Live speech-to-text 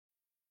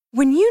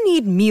When you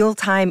need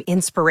mealtime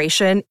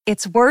inspiration,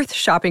 it's worth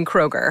shopping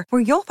Kroger,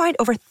 where you'll find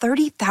over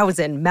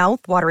 30,000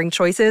 mouth-watering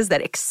choices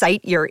that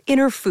excite your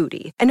inner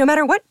foodie. And no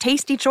matter what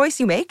tasty choice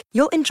you make,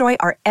 you'll enjoy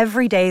our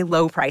everyday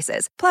low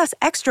prices, plus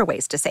extra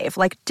ways to save,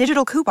 like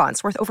digital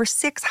coupons worth over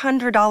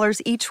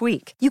 $600 each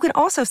week. You can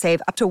also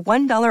save up to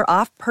 $1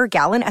 off per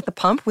gallon at the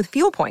pump with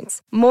fuel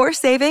points. More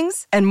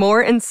savings and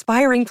more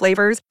inspiring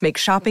flavors make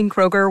shopping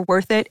Kroger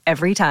worth it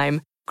every time.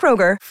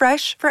 Kroger,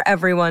 fresh for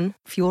everyone.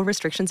 Fuel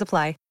restrictions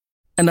apply.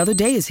 Another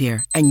day is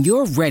here, and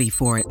you're ready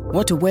for it.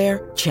 What to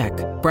wear? Check.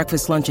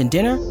 Breakfast, lunch, and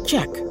dinner?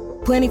 Check.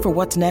 Planning for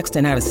what's next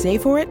and how to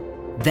save for it?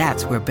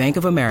 That's where Bank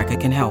of America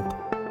can help.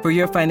 For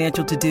your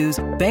financial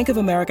to-dos, Bank of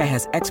America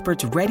has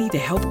experts ready to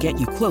help get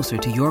you closer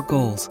to your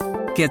goals.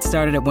 Get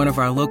started at one of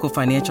our local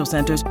financial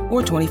centers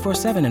or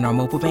 24/7 in our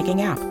mobile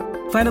banking app.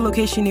 Find a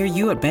location near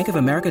you at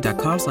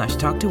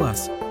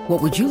bankofamerica.com/talktous.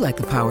 What would you like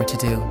the power to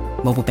do?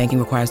 Mobile banking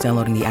requires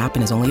downloading the app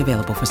and is only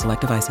available for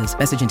select devices.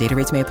 Message and data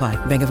rates may apply.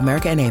 Bank of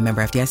America N.A.,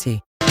 member FDIC.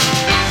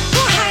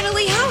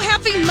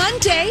 Happy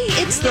Monday.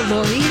 It's the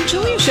Lori and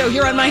Julia Show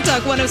here on My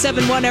Talk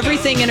 1071,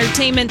 Everything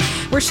Entertainment.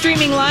 We're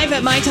streaming live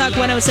at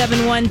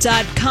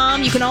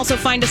MyTalk1071.com. You can also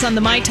find us on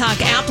the My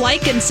Talk app.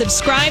 Like and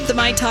subscribe the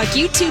My Talk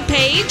YouTube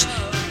page.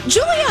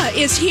 Julia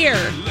is here.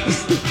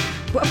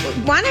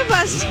 One of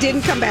us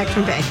didn't come back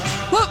from Vegas.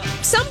 Well,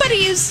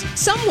 somebody is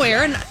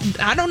somewhere, and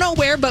I don't know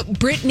where, but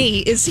Brittany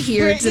is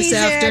here this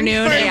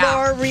afternoon. For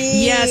Lori.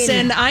 Yes,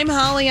 and I'm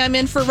Holly. I'm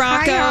in for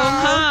Rocco.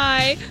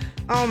 Hi.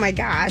 Oh my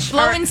gosh.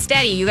 Slow and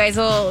steady. You guys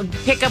will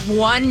pick up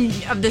one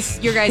of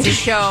your guys'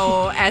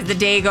 show as the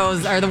day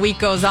goes or the week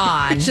goes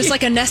on. It's just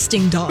like a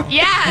nesting doll.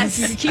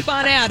 Yes. Keep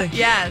on at it.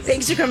 Yes.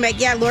 Thanks for coming back.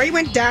 Yeah, Lori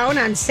went down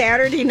on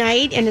Saturday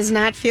night and is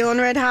not feeling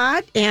red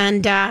hot.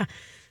 And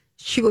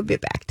she will be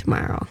back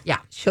tomorrow. Yeah.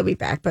 She'll be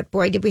back. But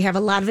boy, did we have a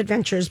lot of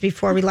adventures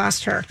before we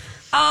lost her.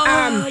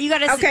 Oh, you got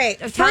to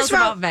tell us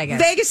about Vegas.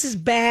 Vegas is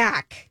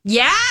back.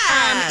 Yeah.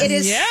 It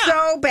is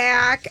so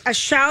back. A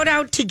shout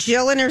out to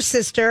Jill and her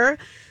sister,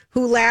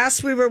 who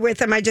last we were with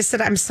them, I just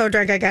said, I'm so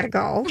drunk, I got to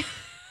go.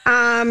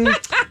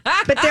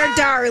 But they're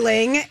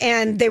darling,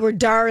 and they were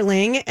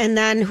darling. And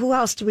then who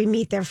else do we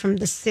meet there from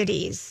the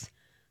cities?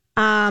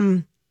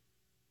 I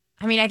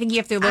mean, I think you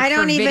have to look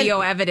for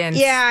video evidence.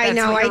 Yeah, I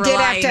know. I did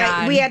have to.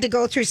 on. We had to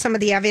go through some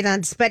of the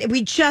evidence, but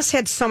we just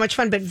had so much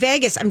fun. But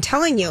Vegas, I'm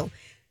telling you,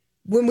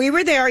 when we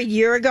were there a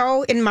year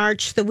ago in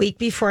March, the week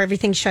before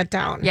everything shut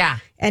down. Yeah.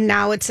 And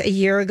now it's a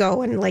year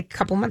ago and like a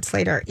couple months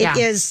later.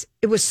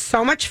 It was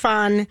so much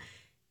fun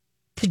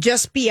to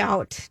just be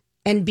out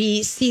and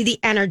see the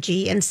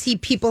energy and see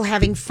people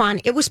having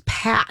fun. It was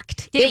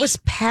packed. It was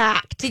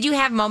packed. Did you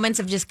have moments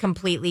of just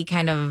completely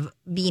kind of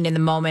being in the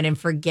moment and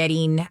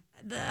forgetting?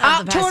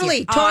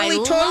 Totally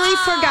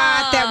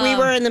forgot that we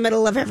were in the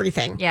middle of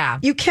everything. Yeah.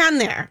 You can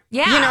there.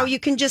 Yeah. You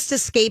can just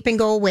escape and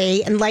go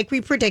away. And like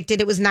we predicted,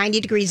 it was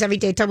 90 degrees every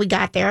day till we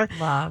got there.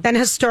 Love. Then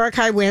historic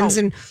high winds,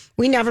 and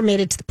we never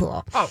made it to the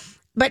pool. Oh.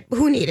 But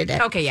who needed it?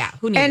 Okay, yeah.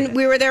 Who needed it? And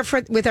we were there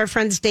with our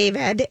friends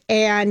David,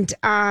 and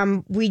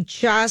we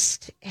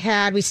stayed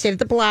at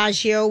the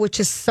Bellagio, which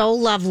is so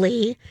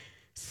lovely.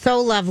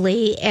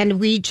 And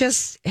we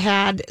just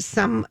had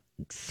some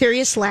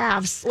serious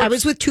laughs. I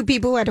was with two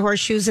people who had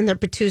horseshoes in their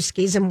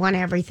Patuskis and won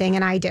everything,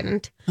 and I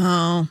didn't.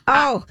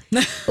 Oh,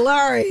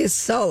 Lori is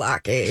so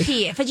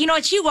lucky. But you know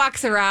what? She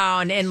walks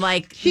around and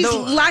like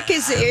luck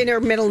is in her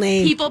middle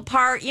name. People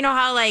part. You know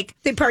how like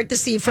they part the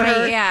sea for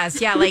her.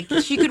 Yes, yeah. Like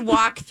she could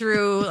walk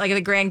through like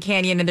the Grand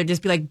Canyon and there'd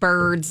just be like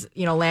birds,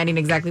 landing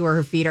exactly where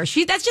her feet are.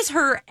 That's just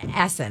her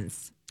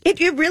essence. It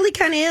really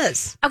kind of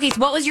is. Okay, so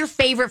what was your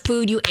favorite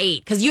food you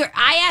ate? Because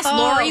I asked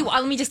Lori.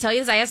 Let me just tell you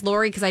this. I asked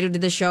Lori because I did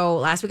the show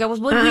last week.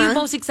 What were you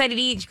most excited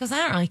to eat? She goes, I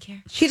don't really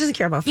care. She doesn't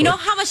care about food. You know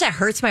how much that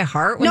hurts my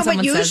heart when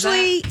someone says that? No, but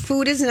usually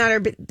food is not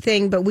our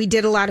thing. But we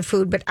did a lot of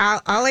food. But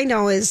all I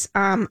know is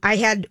I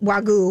had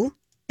Wagyu,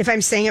 if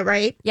I'm saying it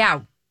right. Yeah.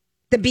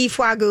 The beef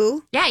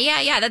Wagyu.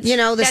 Yeah. That's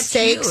the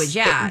steaks. Huge,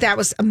 yeah. That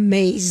was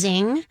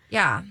amazing.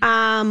 Yeah.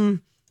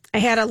 I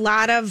had a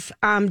lot of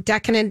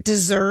decadent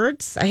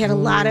desserts. I had a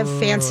lot of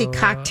fancy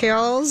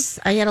cocktails.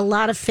 I had a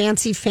lot of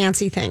fancy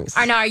things.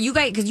 Now, are you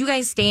guys, because you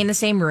guys stay in the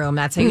same room,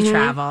 that's how you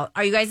travel.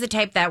 Are you guys the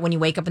type that when you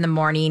wake up in the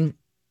morning,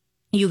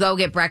 you go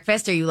get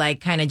breakfast, or you like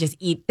kind of just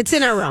eat? It's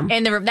in our room.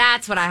 In the room.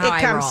 That's how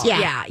I roll.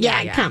 Yeah,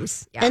 it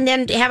comes. Yeah. And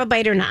then have a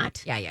bite or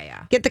not.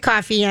 Yeah. Get the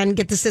coffee in,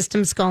 get the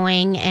systems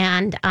going,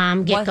 and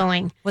get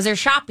going. Was there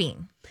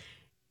shopping?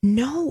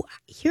 No,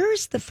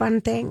 here's the fun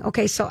thing.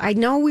 Okay, so I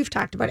know we've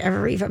talked about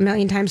Evereve a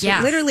million times. Yes.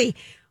 But literally,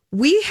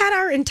 we had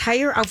our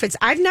entire outfits.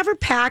 I've never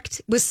packed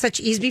with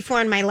such ease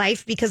before in my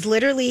life because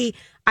literally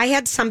I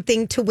had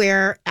something to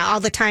wear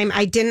all the time.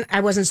 I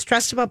wasn't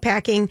stressed about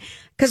packing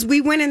because we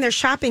went in there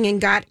shopping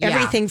and got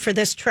everything for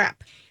this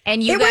trip.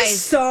 And it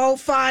was so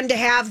fun to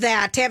have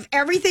that, to have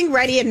everything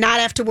ready and not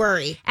have to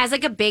worry. As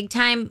like a big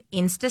time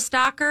Insta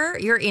stalker,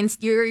 you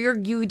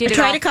did I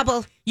tried a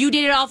couple. You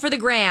did it all for the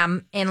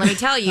gram, and let me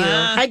tell you,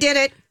 I did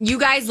it. You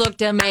guys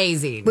looked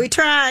amazing. We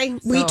try.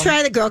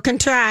 The girl can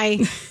try.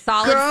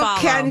 Solid girl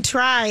follow. can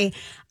try.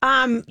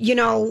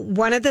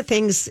 One of the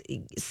things,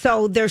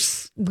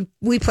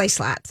 we play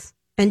slots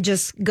and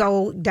just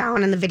go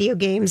down in the video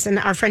games. And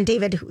our friend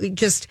David,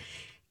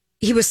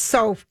 he's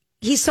so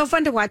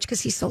fun to watch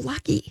because he's so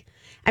lucky.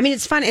 I mean,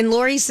 it's fun. And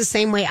Lori's the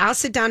same way. I'll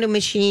sit down to a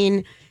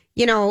machine.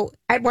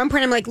 At one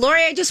point I'm like,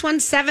 Lori, I just won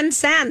 7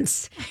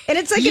 cents. And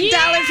it's like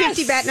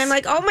 $1.50 bet. And I'm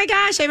like, oh my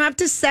gosh, I'm up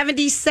to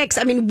 76.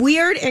 I mean,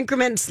 weird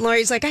increments.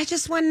 Lori's like, I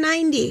just won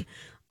 90.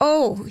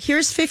 Oh,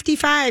 here's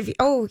 55.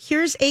 Oh,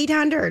 here's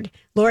 800.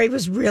 Lori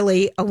was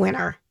really a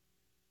winner.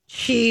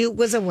 She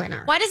was a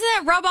winner. Why doesn't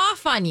that rub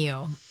off on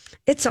you?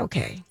 It's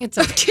okay. It's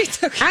okay.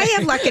 It's okay. I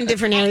have luck in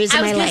different areas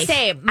of my life.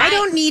 I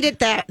don't need it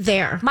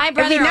there. My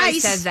brother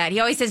always says that. He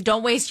always says,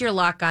 don't waste your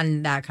luck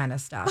on that kind of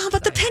stuff. Well,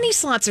 but the penny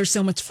slots are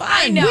so much fun.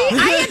 I know.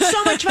 I had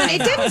so much fun.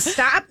 It didn't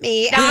stop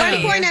me. At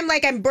one point, I'm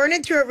like, I'm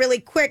burning through it really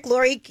quick.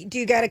 Lori, do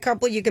you got a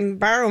couple you can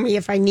borrow me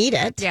if I need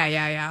it?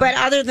 Yeah. But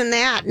other than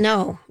that,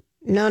 no.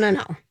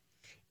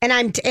 And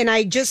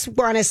I just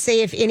want to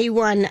say, if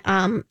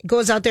anyone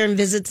goes out there and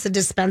visits the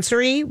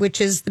dispensary, which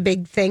is the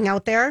big thing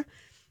out there,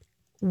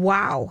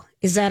 wow,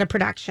 is that a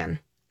production?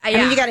 I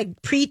mean, you got to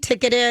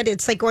pre-ticket it.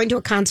 It's like going to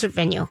a concert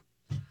venue.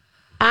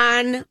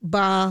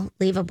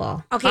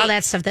 Unbelievable. Okay. All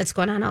that stuff that's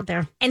going on out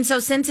there. And so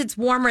since it's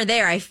warmer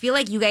there, I feel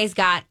like you guys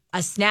got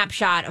a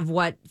snapshot of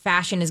what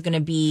fashion is going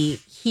to be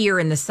here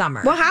in the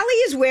summer. Well, Holly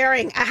is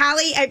wearing I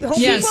hope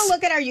people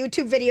look at our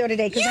YouTube video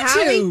today because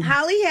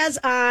Holly has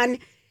on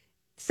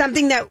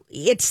something that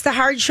it's the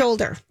hard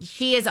shoulder.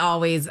 She is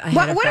always ahead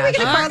What of are we going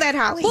to fashion. call that,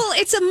 Holly? Well,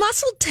 it's a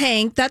muscle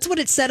tank. That's what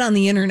it said on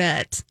the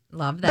internet.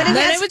 Love that. But And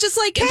has it was just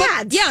like,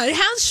 pads. it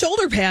has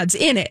shoulder pads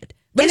in it.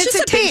 But And it's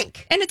just a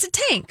tank. And it's a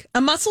tank.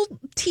 A muscle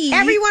tee.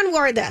 Everyone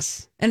wore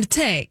this. And a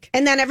tank.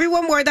 And then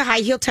everyone wore the high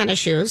heel tennis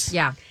shoes.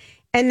 Yeah.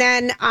 And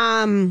then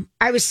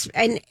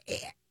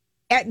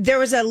there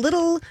was a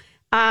little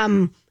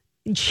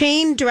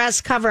chain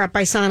dress cover up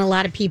I saw on a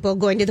lot of people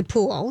going to the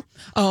pool.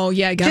 Oh,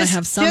 yeah, I got to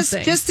have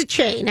something. Just the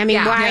chain. I mean,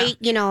 You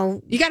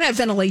got to have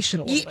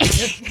ventilation a little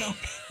bit.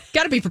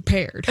 Got to be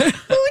prepared.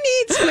 Who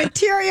needs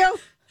material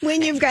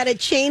when you've got a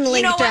chain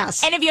link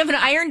dress? And if you have an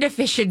iron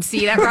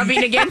deficiency, that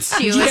rubbing against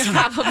you is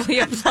probably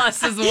a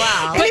plus as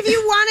well. And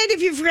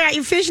if you forgot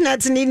your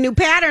fishnets and need a new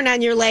pattern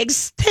on your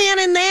legs, tan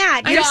in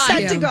that. You're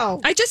set to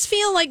go. I just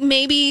feel like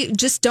maybe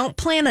just don't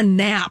plan a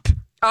nap.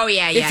 Oh,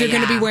 yeah. If you're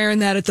going to be wearing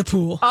that at the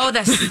pool. Oh,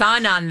 the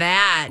sun on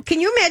that. Can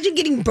you imagine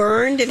getting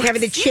burned and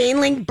having the chain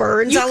link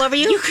burns all over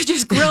you? You could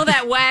just grill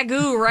that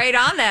Wagyu right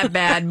on that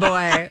bad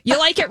boy. You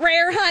like it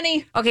rare,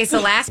 honey? Okay, so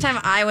last time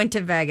I went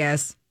to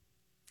Vegas,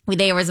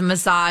 there was a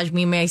massage,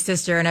 me, my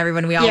sister, and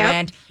everyone, we all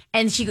went.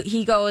 And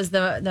he goes,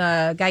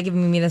 the guy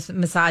giving me this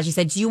massage, he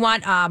said, do you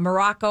want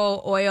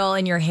Morocco oil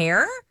in your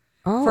hair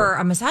for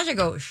a massage? I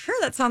go, sure,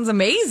 that sounds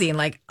amazing.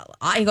 Like,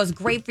 he goes,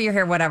 great for your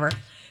hair, whatever.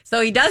 So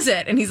he does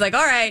it, and he's like,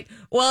 all right,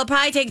 well, it'll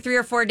probably take 3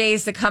 or 4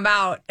 days to come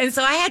out. And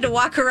so I had to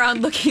walk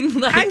around looking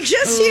like... I'm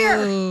just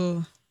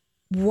here.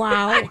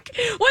 Wow.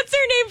 What's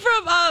her name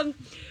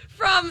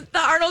from the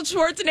Arnold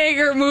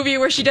Schwarzenegger movie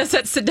where she does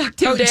that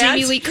seductive dance?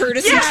 Jamie Lee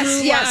Curtis.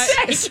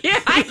 Yes. Yeah,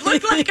 I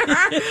look like her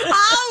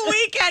all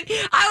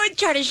weekend. I would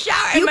try to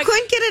shower. You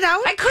couldn't get it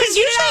out? I couldn't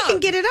get it out. I can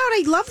get it out.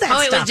 I love that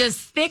stuff. It was just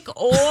thick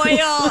oil.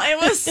 It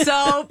was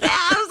so bad.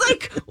 I was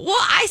like, well,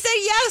 I said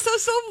yes. I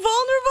was so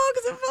vulnerable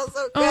because it felt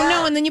so good. Oh,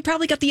 no. And then you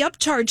probably got the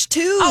upcharge,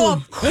 too. Oh,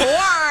 of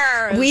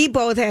course. We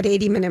both had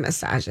 80-minute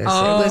massages.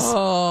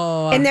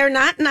 And they're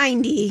not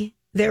 90,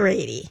 they're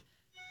 80.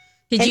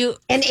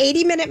 And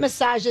 80-minute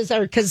massages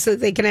are because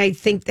they can, I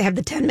think, they have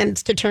the 10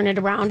 minutes to turn it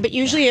around. But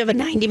usually you have a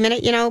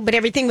 90-minute, but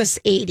everything was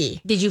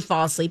 80. Did you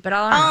fall asleep at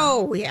all?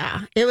 Oh,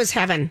 yeah. It was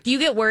heaven. Do you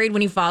get worried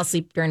when you fall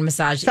asleep during a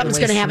massage? Something's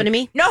going to happen to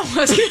me? No,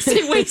 I was going to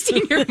say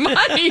wasting your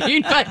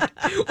money, but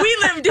we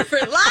live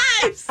different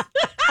lives.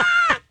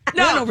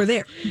 No. One over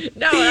there.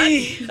 No,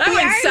 that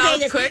went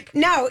south quick.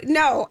 No,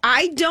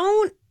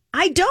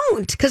 I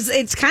don't, because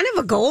it's kind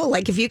of a goal.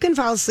 Like, if you can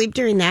fall asleep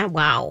during that,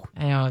 wow.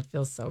 I know, it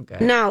feels so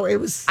good. No, it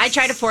was... I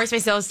try to force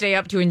myself to stay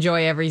up to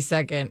enjoy every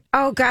second.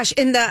 Oh, gosh.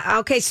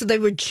 So they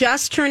were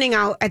just turning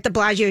out at the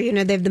Bellagio,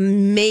 they have the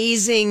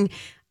amazing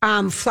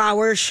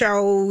flower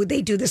show.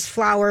 They do this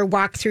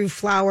walk-through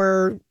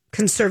flower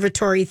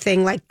conservatory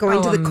thing, like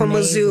going to the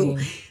Como Zoo.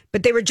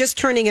 But they were just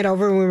turning it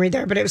over when we were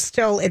there. But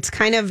it's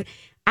kind of...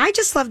 I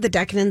just love the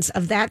decadence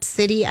of that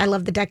city. I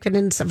love the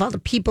decadence of all the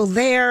people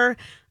there.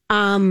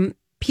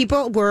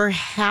 People were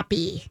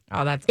happy.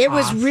 Oh, that's It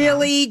awesome. was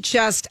really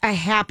just a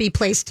happy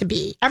place to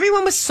be.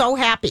 Everyone was so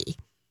happy.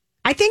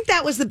 I think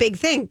that was the big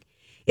thing.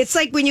 It's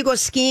like when you go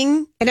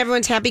skiing and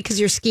everyone's happy because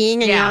you're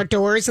skiing and you're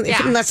outdoors,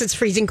 unless it's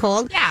freezing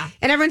cold. Yeah.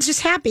 And everyone's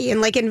just happy.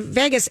 And like in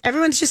Vegas,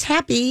 everyone's just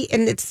happy.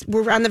 And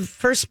we're on the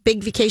first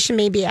big vacation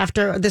maybe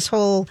after this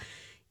whole,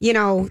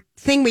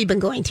 thing we've been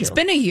going through. It's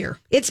been a year.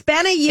 It has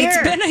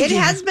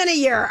been a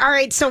year. All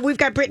right. So we've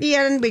got Brittany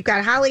in. We've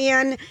got Holly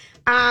in.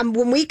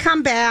 When we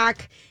come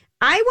back,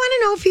 I want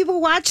to know if people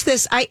watch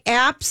this. I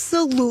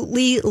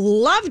absolutely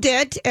loved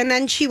it. And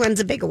then she wins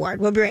a big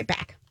award. We'll be right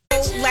back.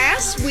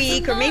 last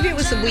week, or maybe it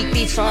was the week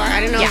before, I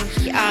don't know.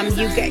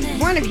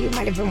 One of you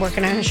might have been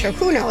working on a show.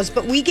 Who knows?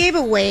 But we gave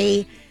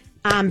away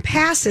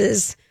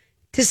passes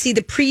to see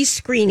the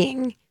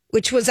pre-screening,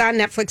 which was on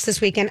Netflix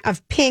this weekend,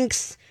 of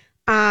Pink's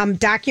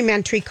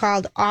documentary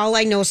called All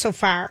I Know So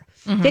Far.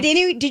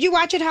 Mm-hmm. Did you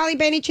watch it, Holly,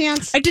 by any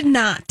chance? I did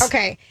not.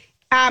 Okay.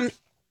 I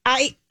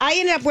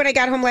ended up, when I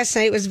got home last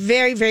night, it was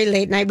very, very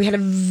late night. We had a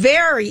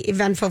very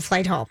eventful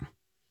flight home.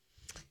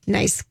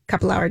 Nice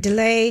couple hour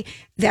delay.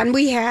 Then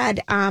we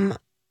had,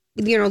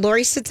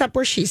 Lori sits up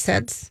where she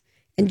sits,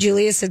 and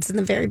Julia sits in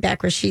the very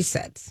back where she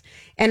sits.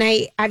 And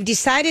I've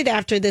decided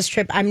after this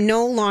trip, I'm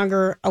no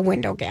longer a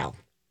window gal.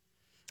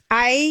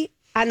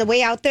 On the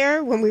way out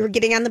there, when we were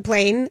getting on the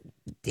plane,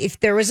 if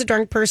there was a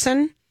drunk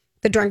person,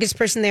 the drunkest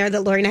person there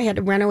that Lori and I had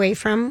to run away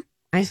from,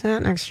 I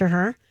sat next to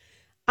her.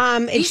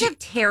 You have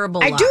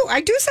terrible luck.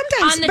 I do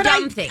sometimes. On the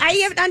dumb things. I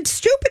have on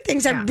stupid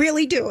things. Yeah. I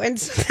really do. And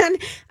so then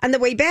on the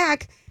way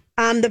back,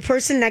 the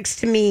person next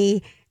to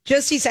me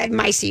just decided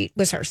my seat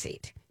was her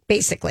seat,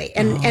 basically.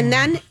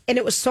 And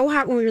it was so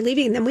hot when we were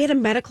leaving. And then we had a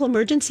medical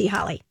emergency,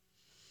 Holly.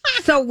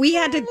 So we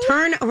had to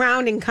turn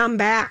around and come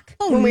back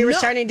when we were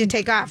starting to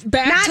take off.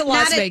 Back to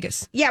Las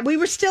Vegas. Yeah, we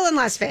were still in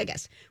Las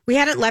Vegas. We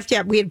hadn't left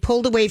yet. We had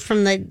pulled away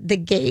from the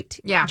gate.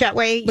 Yeah.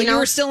 Jetway. But you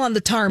were still on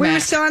the tarmac. We were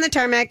still on the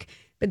tarmac.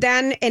 But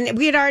then, and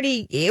we had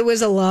already, it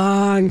was a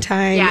long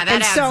time. Yeah,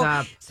 that adds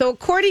up. So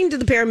according to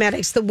the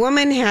paramedics, the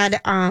woman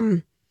had,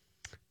 I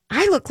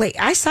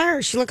saw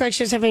her. She looked like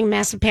she was having a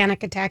massive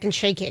panic attack and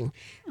shaking.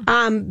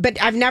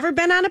 But I've never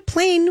been on a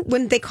plane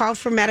when they called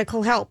for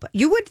medical help.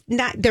 You would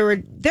not,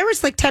 there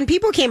was like 10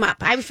 people came up.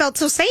 I felt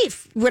so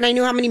safe when I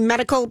knew how many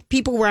medical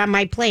people were on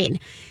my plane.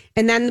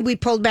 And then we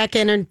pulled back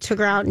in and took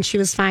her out and she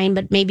was fine,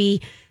 but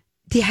maybe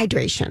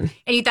dehydration.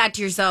 And you thought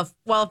to yourself,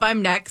 well, if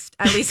I'm next,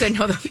 at least I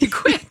know they'll be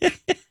quick.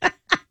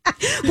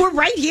 We're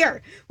right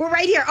here.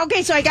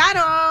 Okay, so I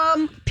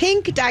got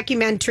Pink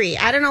documentary.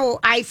 I don't know.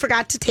 I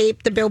forgot to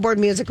tape the Billboard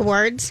Music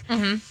Awards.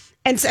 Mm-hmm.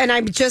 And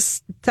I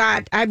just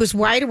thought I was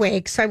wide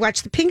awake. So I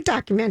watched the Pink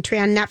documentary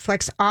on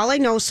Netflix, All I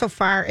Know So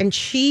Far. And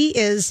she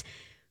is,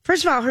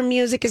 first of all, her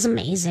music is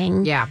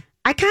amazing. Yeah.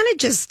 I kind of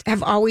just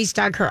have always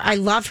dug her. I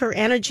love her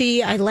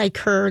energy. I like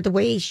her, the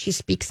way she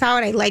speaks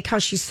out. I like how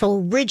she's so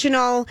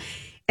original.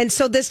 And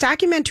so this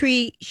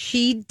documentary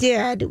she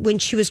did when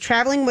she was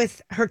traveling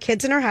with her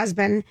kids and her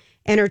husband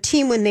and her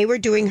team when they were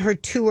doing her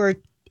tour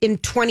in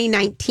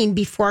 2019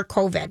 before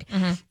COVID.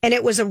 Mm-hmm. And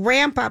it was a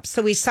ramp up.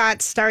 So we saw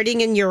it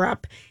starting in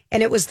Europe.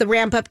 And it was the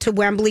ramp up to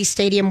Wembley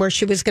Stadium where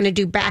she was going to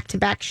do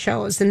back-to-back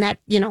shows. And that,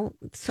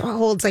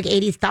 holds like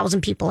 80,000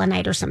 people a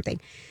night or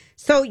something.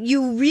 So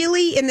you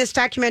really, in this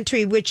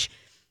documentary, which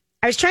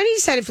I was trying to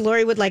decide if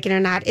Lori would like it or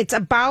not, it's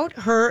about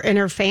her and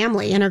her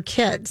family and her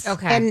kids.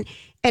 Okay.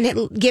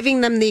 And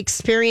giving them the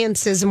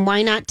experiences and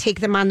why not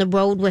take them on the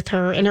road with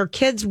her and her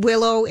kids,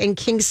 Willow and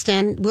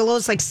Kingston.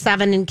 Willow's like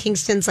 7 and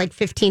Kingston's like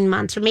 15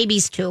 months or maybe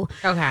he's 2.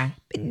 Okay.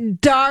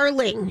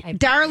 Darling.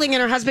 And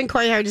her husband,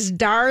 Corey Hart, is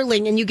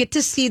darling. And you get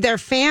to see their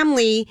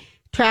family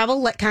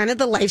travel like kind of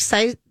the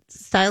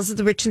lifestyles of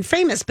the rich and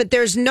famous. But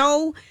there's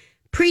no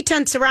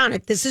pretense around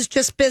it. This is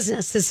just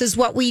business. This is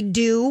what we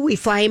do. We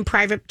fly in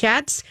private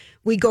jets.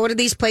 We go to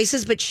these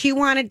places, but she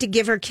wanted to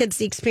give her kids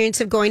the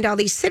experience of going to all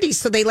these cities.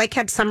 So they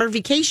had summer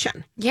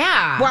vacation.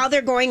 Yeah. While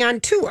they're going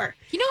on tour.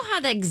 You know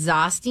how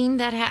exhausting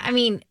that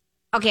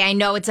okay, I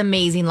know it's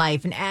amazing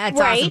life and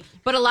it's awesome.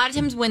 But a lot of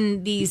times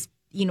when these,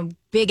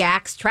 big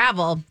acts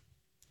travel,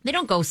 they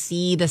don't go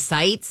see the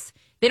sights.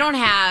 They don't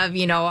have,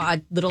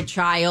 a little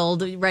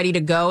child ready to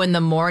go in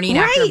the morning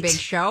after a big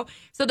show.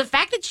 So the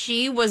fact that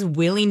she was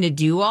willing to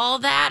do all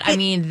that,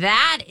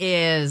 that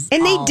is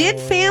And they did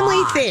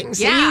family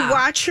things. Yeah. And you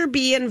watch her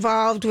be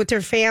involved with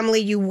her family.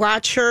 You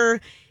watch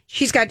her.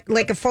 She's got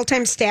like a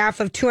full-time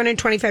staff of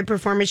 225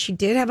 performers. She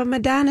did have a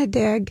Madonna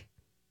dig.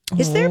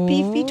 Is there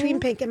beef between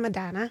Pink and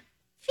Madonna?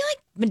 I feel like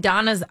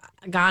Madonna's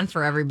gone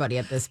for everybody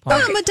at this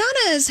point.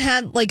 Madonna has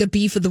had like a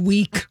beef of the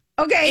week.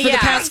 Okay, for the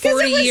past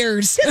 40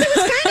 years. Because it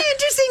was kind of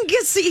interesting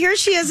because here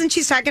she is and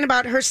she's talking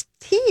about her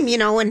team,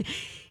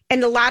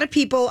 and a lot of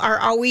people are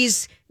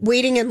always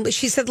waiting. And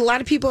she said a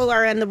lot of people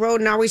are on the road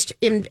and always,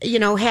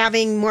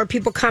 having more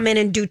people come in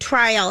and do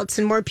tryouts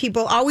and more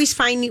people always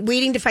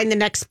waiting to find the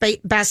next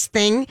best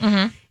thing.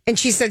 Mm-hmm. And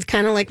she said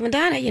kind of like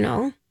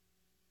Madonna,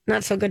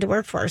 not so good to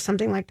work for or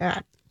something like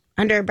that.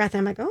 Under her breath,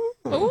 I'm like, oh.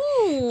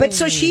 Ooh. But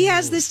so she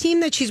has this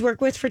team that she's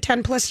worked with for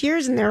 10 plus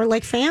years and they're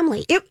like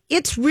family.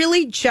 It's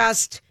really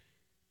just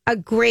a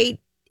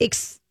great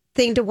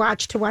thing to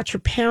watch her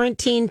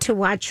parenting, to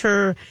watch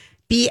her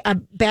be a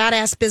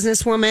badass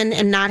businesswoman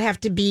and not have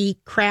to be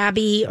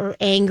crabby or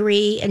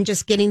angry and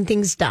just getting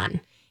things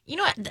done. You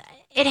know what?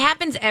 It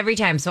happens every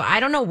time. So I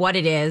don't know what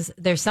it is.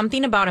 There's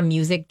something about a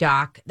music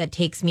doc that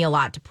takes me a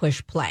lot to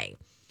push play.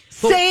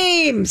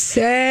 Same.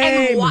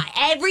 And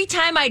every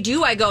time I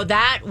do, I go,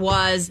 that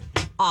was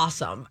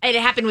awesome. And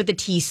it happened with the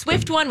T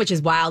Swift one, which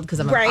is wild because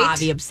I'm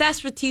obviously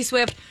obsessed with T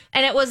Swift.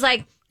 And it was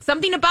like,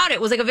 something about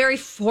it was like a very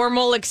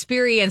formal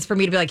experience for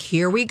me to be like,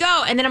 here we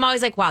go. And then I'm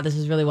always like, wow, this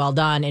is really well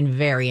done and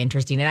very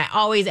interesting. And I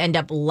always end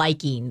up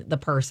liking the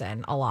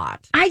person a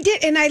lot. I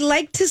did, and I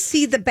like to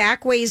see the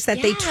back ways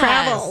that they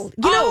travel.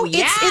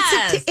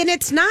 And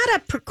it's not a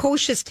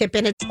precocious tip,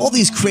 and it's all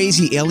these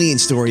crazy alien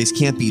stories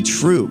can't be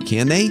true,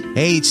 can they?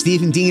 Hey, it's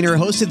Stephen Diener,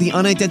 host of the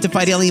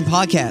Unidentified Alien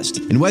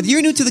Podcast. And whether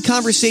you're new to the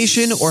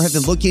conversation or have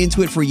been looking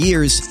into it for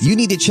years, you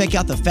need to check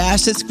out the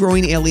fastest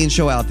growing alien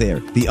show out there,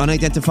 the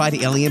Unidentified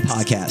Alien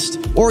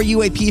Podcast, or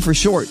UAP for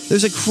short.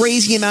 There's a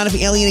crazy amount of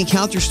alien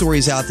encounter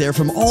stories out there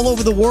from all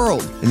over the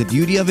world. And the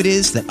beauty of it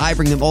is that I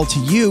bring them all to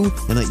you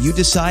and let you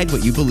decide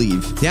what you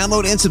believe.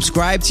 Download and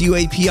subscribe to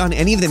UAP on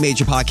any of the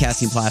major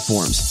podcasting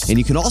platforms. And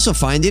you can also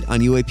find it on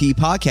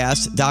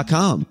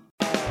UAPpodcast.com.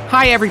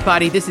 Hi,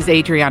 everybody. This is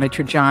Adriana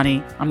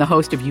Trajani. I'm the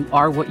host of You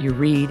Are What You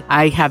Read.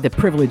 I have the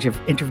privilege of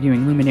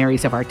interviewing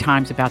luminaries of our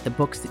times about the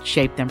books that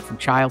shaped them from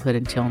childhood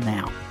until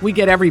now. We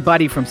get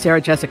everybody from Sarah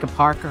Jessica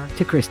Parker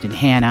to Kristen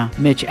Hanna,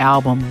 Mitch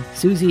Albom,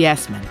 Susie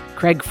Essman,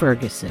 Craig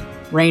Ferguson,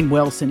 Rainn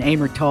Wilson,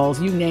 Amor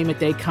Tolls, you name it,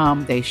 they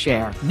come, they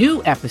share.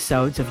 New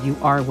episodes of You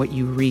Are What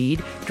You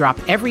Read drop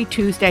every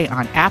Tuesday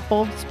on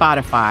Apple,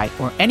 Spotify,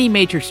 or any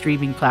major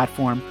streaming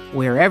platform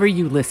wherever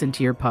you listen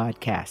to your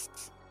podcasts.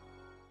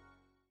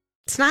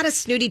 It's not a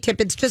snooty tip.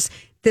 It's just,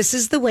 this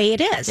is the way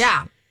it is.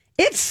 Yeah.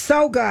 It's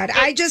so good.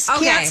 I just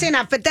can't say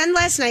enough. But then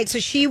last night, so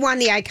she won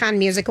the Icon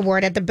Music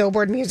Award at the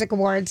Billboard Music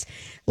Awards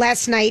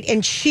last night,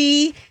 and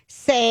she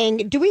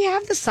sang, do we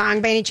have the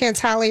song by any chance,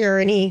 Holly, or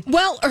any?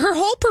 Well, her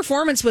whole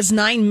performance was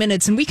 9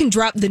 minutes, and we can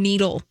drop the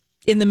needle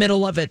in the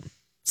middle of it.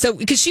 So,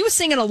 because she was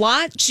singing a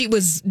lot, she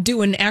was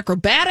doing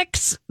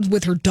acrobatics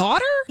with her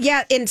daughter.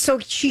 Yeah, and so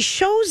she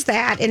shows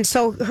that. And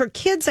so her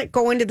kids that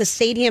go into the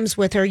stadiums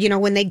with her, you know,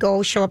 when they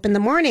show up in the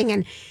morning,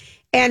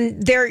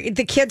 and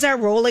the kids are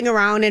rolling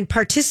around and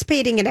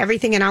participating in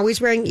everything and always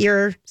wearing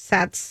ear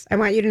sets. I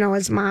want you to know,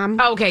 as mom.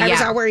 Okay, I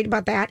was all worried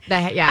about that.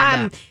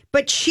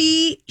 But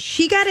she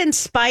got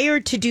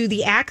inspired to do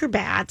the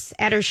acrobats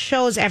at her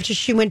shows after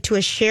she went to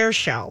a Cher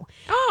show.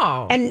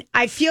 Oh. And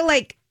I feel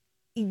like,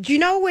 do you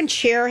know when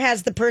Cher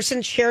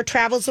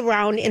travels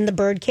around in the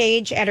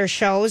birdcage at her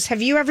shows?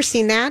 Have you ever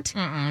seen that?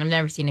 I've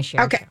never seen a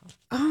Cher show.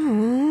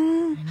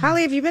 Oh,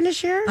 Holly, have you been to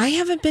Cher? I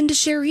haven't been to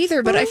Cher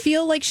either, but I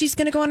feel like she's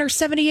going to go on her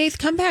 78th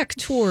comeback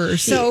tour.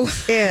 So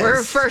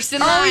we're first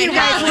in line.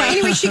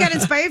 Anyway, she got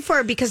inspired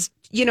for it because,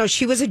 you know,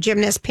 she was a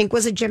gymnast. Pink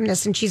was a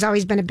gymnast, and she's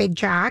always been a big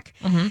jock.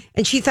 Mm-hmm.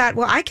 And she thought,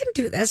 well, I can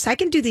do this. I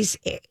can do these.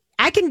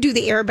 I can do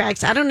the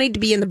airbags. I don't need to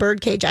be in the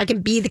bird cage. I can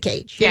be the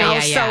cage. You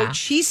know? So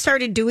she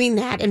started doing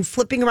that and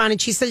flipping around,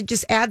 and she said it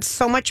just adds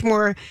so much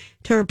more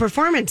to her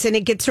performance, and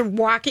it gets her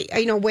walking,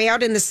 you know, way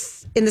out in the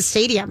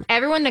stadium.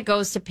 Everyone that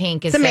goes to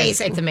Pink is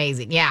amazing. It's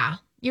amazing. Yeah.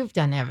 You've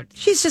done everything.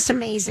 She's just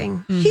amazing.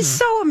 Mm-hmm. She's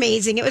so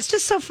amazing. It was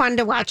just so fun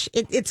to watch.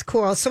 It's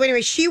cool. So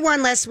anyway, she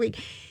won last week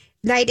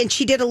night, and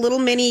she did a little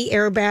mini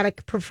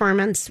aerobatic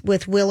performance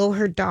with Willow,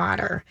 her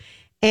daughter.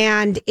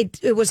 And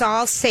it was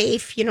all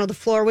safe. You know, the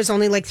floor was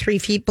only like 3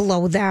 feet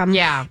below them.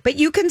 Yeah. But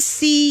you can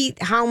see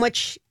how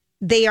much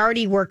they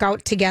already work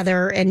out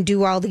together and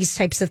do all these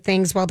types of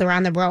things while they're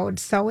on the road.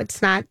 So it's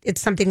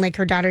something like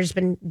her daughter's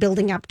been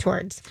building up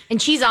towards.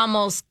 And she's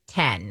almost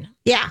 10.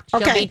 Yeah.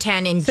 She'll be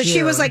 10 in June. So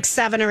she was like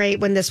 7 or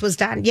 8 when this was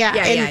done. Yeah.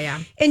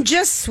 Yeah. And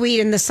just sweet.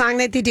 And the song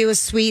that they do is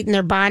sweet, and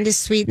their bond is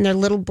sweet, and their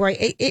little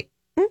boy.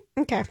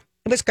 Okay.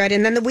 It was good.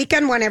 And then the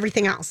weekend won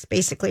everything else,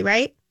 basically,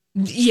 right?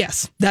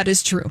 Yes, that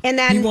is true. And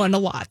then he won a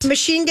lot.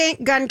 Machine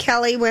Gun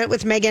Kelly went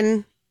with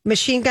Megan.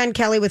 Machine Gun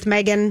Kelly with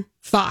Megan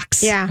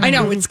Fox. Yeah. I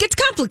know. It gets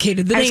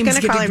complicated. I was going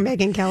to call her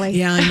Megan Kelly.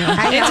 Yeah,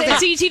 I know.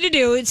 It's easy to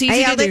do. It's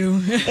easy to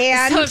do.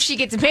 And so if she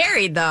gets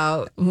married,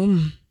 though,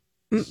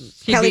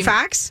 Kelly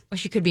Fox? Well,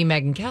 she could be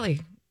Megan Kelly.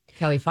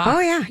 Kelly Fox.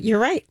 Oh, yeah. You're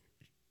right.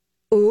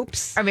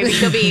 Oops. Or maybe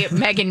she'll be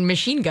Megan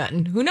Machine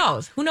Gun. Who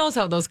knows? Who knows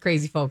how those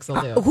crazy folks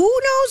will do? Who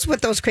knows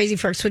what those crazy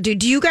folks would do?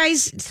 Did you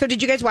guys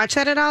watch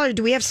that at all? Or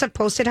do we have stuff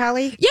posted,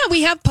 Holly? Yeah,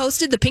 we have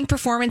posted. The Pink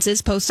performance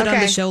is posted on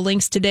the show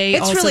links today.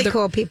 It's also really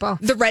cool, people.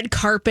 The red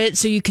carpet,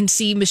 so you can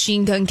see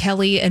Machine Gun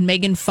Kelly and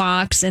Megan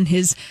Fox and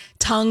his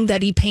tongue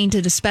that he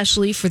painted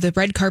especially for the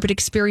red carpet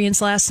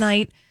experience last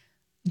night.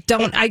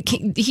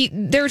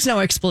 There's no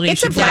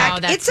explanation.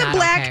 It's a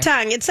black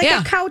tongue. It's like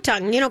a cow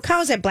tongue. You know,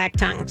 cows have black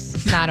tongues.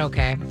 It's not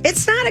okay.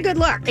 It's not a good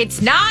look.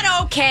 It's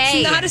not okay.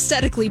 It's not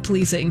aesthetically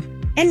pleasing.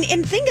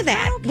 And think of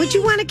that. Okay. Would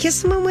you want to kiss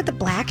someone with a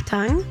black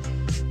tongue?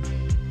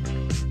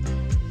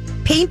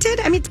 Painted?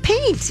 I mean, it's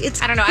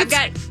paint. I don't know.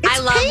 I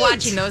love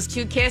watching those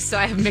two kiss, so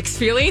I have mixed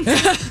feelings.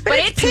 but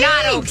it's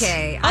not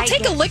okay. I'll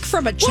take a lick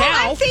from a chow.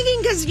 Well, I'm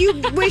thinking because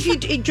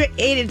if you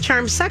ate a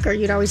charm sucker,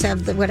 you'd always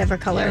have the whatever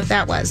color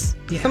that was.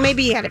 Yeah. So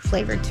maybe you had it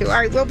flavored too. All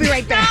right, we'll be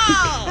right back.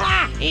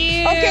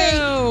 Ew.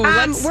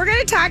 Okay, we're going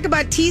to talk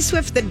about T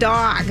Swift the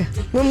dog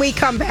when we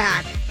come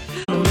back.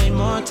 All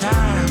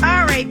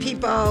right,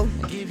 people.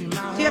 Do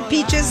you have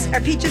peaches?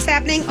 Are peaches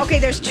happening? Okay,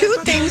 there's 2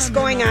 things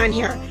going on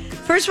here.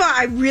 First of all,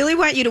 I really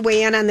want you to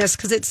weigh in on this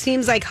because it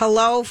seems like,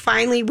 hello,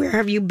 finally, where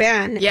have you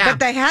been? Yeah. But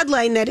the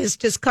headline that is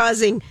just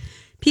causing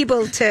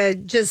people to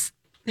just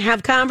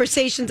have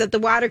conversations at the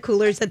water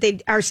coolers that they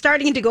are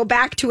starting to go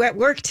back to at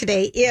work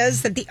today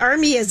is that the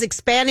Army is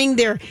expanding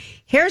their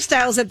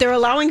hairstyles that they're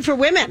allowing for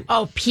women.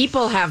 Oh,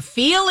 people have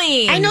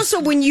feelings. I know. So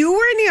when you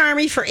were in the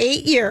Army for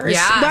 8 years,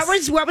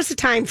 Yes. what was the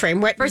time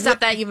frame? First off,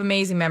 that you have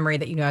amazing memory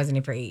that you know I was in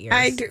it for 8 years.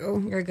 I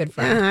do. You're a good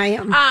friend. I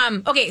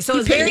am. Okay, so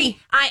it's very.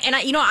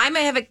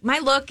 My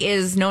look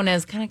is known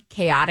as kind of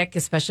chaotic,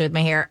 especially with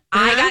my hair.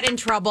 I got in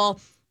trouble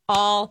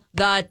all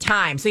the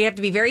time. So you have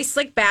to be very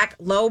slick back,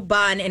 low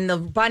bun, and the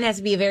bun has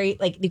to be very,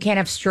 like, you can't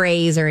have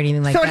strays or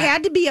anything like that. So it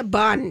had to be a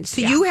bun.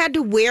 So you had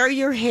to wear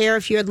your hair,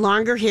 if you had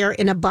longer hair,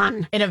 in a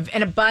bun. In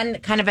a bun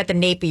kind of at the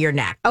nape of your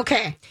neck.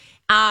 Okay.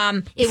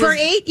 It for was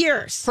 8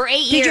 years. For 8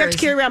 years. Did you have to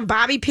carry around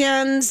bobby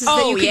pins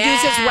that you could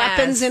use as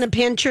weapons in a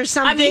pinch or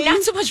something? I mean,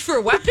 not so much for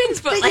weapons,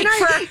 but like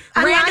for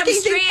random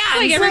strands.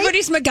 Like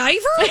everybody's MacGyver?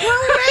 Well,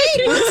 right.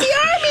 It's the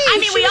Army. I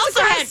mean, we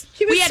also had...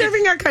 She was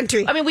serving our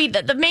country. I mean,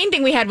 the main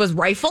thing we had was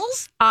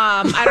rifles.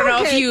 I don't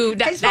know if you...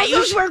 I suppose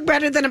those work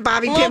better than a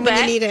bobby pin when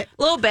you need it.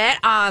 A little bit.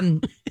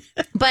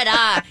 But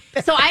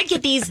so I'd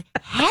get these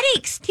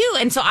headaches too.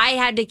 And so I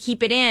had to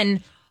keep it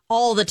in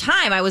all the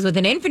time. I was with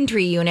an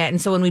infantry unit.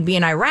 And so when we'd be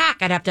in Iraq,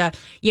 I'd have to,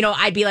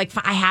 I'd be like,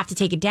 I have to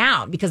take it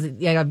down because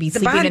I'd be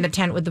sleeping in the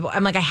tent with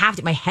I'm like, I have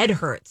to, my head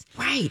hurts.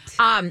 Right.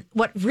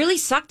 What really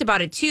sucked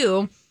about it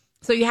too,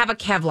 so you have a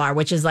Kevlar,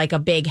 which is like a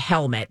big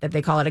helmet that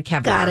they call it a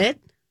Kevlar. Got it.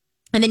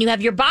 And then you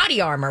have your body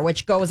armor,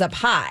 which goes up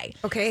high.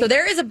 Okay. So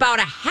there is about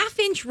a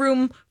 1/2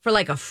 room for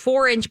like a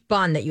 4-inch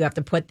bun that you have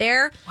to put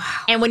there. Wow.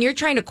 And when you're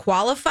trying to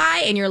qualify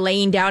and you're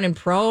laying down and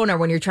prone or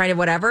when you're trying to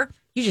whatever,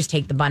 you just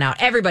take the bun out.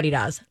 Everybody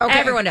does. Okay.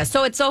 Everyone does.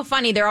 So it's so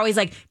funny. They're always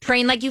like,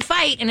 train like you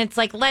fight. And it's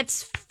like,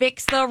 let's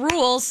fix the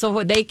rules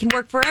so they can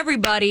work for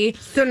everybody.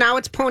 So now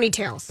it's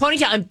ponytails.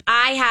 Ponytail. And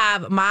I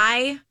have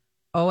my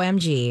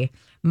OMG.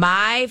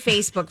 My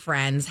Facebook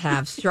friends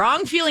have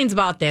strong feelings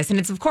about this, and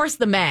it's, of course,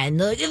 the men.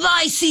 Like, if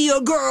I see a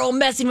girl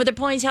messing with her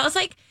ponytail, it's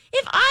like,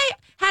 if I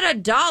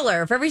had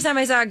 $1 for every time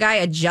I saw a guy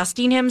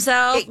adjusting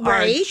himself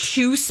or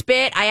chew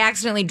spit, I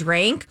accidentally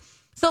drank.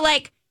 So,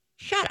 like,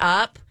 shut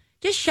up.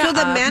 Just shut up.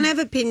 So the men have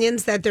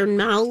opinions that they're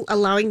now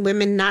allowing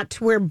women not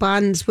to wear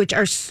buns, which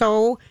are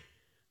so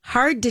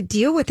hard to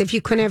deal with if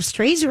you couldn't have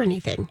strays or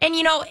anything. And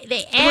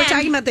we're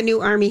talking about the new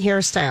Army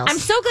hairstyles. I'm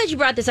so glad you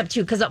brought this up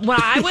too, because when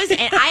I was,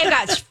 and I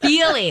got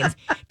feelings.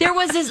 There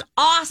was this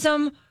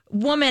awesome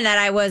woman that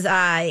I was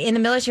in the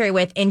military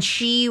with, and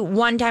she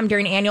one time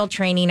during annual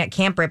training at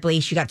Camp Ripley,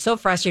 she got so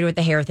frustrated with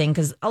the hair thing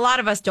because a lot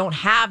of us don't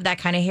have that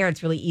kind of hair.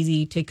 It's really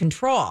easy to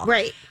control.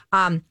 Right.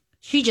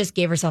 She just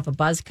gave herself a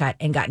buzz cut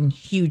and got in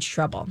huge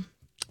trouble.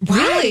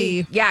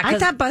 Really? Yeah. I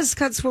thought buzz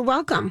cuts were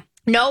welcome.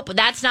 Nope,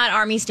 that's not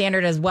Army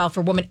standard as well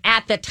for women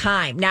at the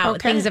time. Now,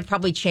 things have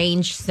probably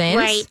changed since.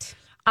 Right.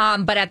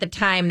 But at the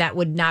time, that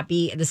would not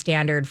be the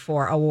standard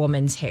for a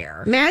woman's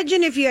hair.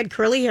 Imagine if you had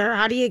curly hair.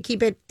 How do you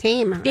keep it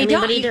tame? What do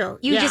you do?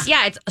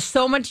 It's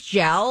so much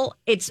gel.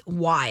 It's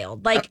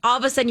wild. Like, all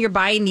of a sudden, you're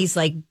buying these,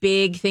 like,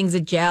 big things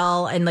of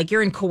gel, and, like,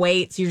 you're in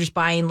Kuwait, so you're just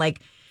buying, like,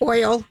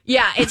 oil.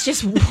 Yeah, it's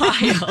just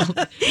wild.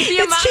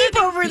 It's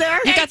cheap over there.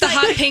 You got the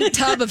hot pink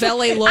tub of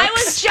LA looks. I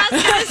was just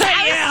going to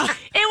say,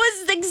 it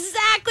was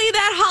exactly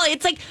that, Holly.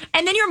 It's like,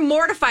 and then you're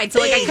mortified.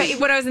 So, like,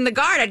 when I was in the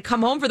Guard, I'd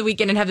come home for the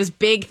weekend and have this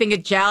big thing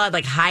of gel. I'd,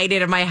 like, hide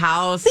it in my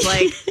house.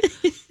 Like,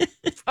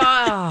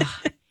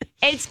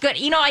 it's good.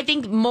 I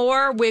think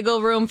more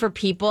wiggle room for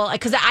people,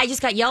 because I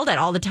just got yelled at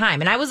all the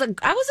time. And I was a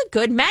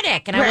good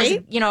medic. And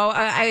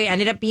I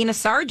ended up being a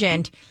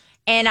sergeant.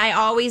 And I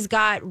always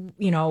got,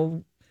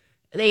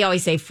 they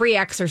always say free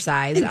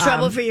exercise. In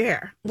trouble for your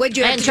hair. Would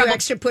you have to do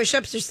extra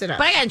push-ups or sit-ups?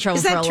 But I got in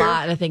trouble for a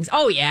lot of things.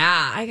 Oh,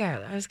 yeah. I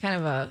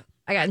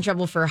got in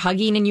trouble for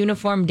hugging in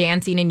uniform,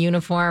 dancing in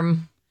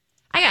uniform.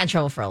 I got in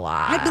trouble for a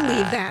lot. I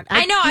believe that.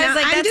 I know. I was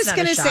like, I'm just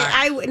going to say,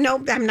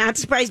 I'm not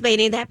surprised by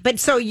any of that. But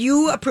so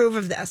you approve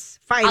of this.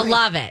 Finally. I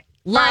love it.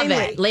 Love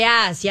it.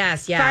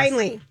 Yes.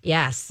 Finally.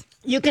 Yes.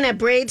 You can have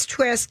braids,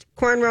 twist,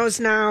 cornrows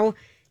now.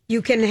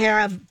 You can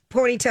have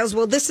ponytails.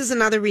 Well, this is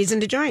another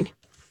reason to join.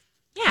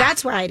 Yeah.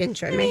 That's why I didn't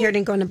join. My hair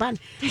didn't go in a bun.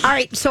 All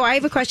right. So I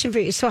have a question for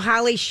you. So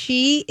Holly,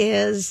 she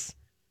is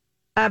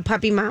a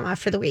puppy mama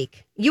for the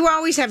week. You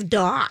always have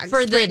dogs.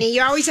 Brittany,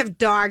 you always have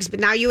dogs, but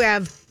now you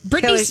have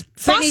Brittany's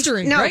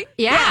fostering, right?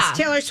 Yeah. Yes,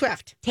 Taylor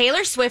Swift.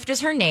 Taylor Swift is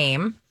her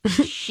name.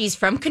 She's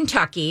from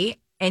Kentucky,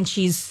 and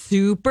she's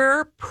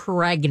super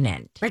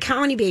pregnant. Like,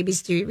 how many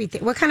babies do you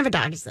think? What kind of a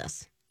dog is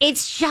this?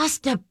 It's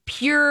just a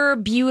pure,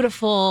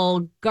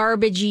 beautiful,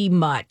 garbagey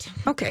mutt.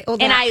 Okay,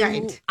 and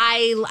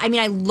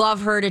I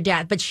love her to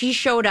death. But she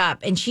showed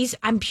up, and she's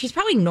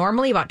probably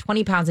normally about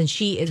 20 pounds,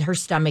 and her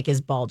stomach is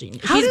bulging.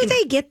 How do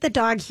they get the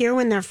dog here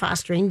when they're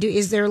fostering?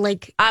 Is there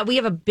like we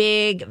have a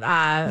big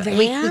van?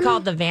 We call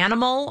it the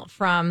Vanimal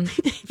from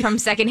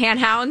Secondhand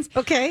Hounds.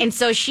 Okay, and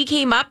so she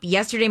came up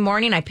yesterday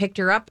morning. I picked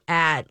her up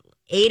at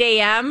 8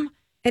 a.m.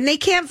 and they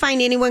can't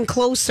find anyone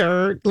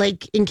closer,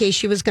 like in case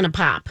she was going to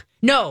pop.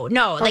 No.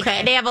 Like,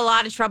 they have a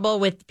lot of trouble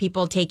with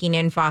people taking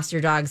in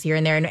foster dogs here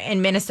and there.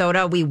 In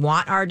Minnesota, we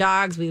want our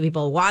dogs.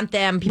 People want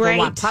them. People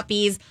want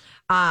puppies.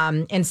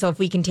 And so if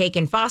we can take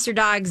in foster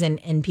dogs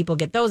and people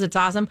get those, it's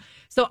awesome.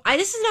 So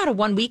this is not a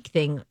 1 week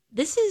thing.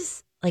 This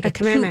is like a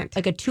commitment,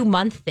 like a 2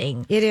 month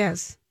thing. It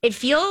is. It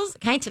feels,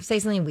 can I say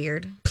something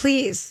weird?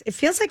 Please. It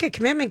feels like a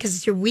commitment because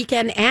it's your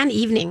weekend and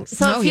evenings.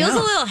 So it feels a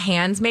little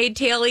handsmaid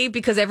tale-y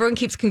because everyone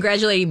keeps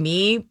congratulating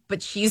me,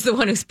 but she's the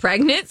one who's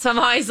pregnant. So I'm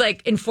always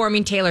like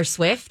informing Taylor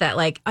Swift that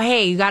like, oh,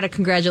 hey, you got a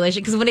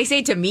congratulations. Because when they say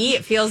it to me,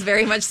 it feels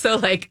very much so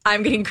like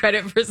I'm getting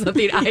credit for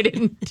something I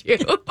didn't do.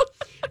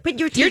 But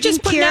you're taking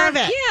care of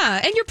it.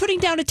 Yeah, and you're putting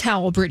down a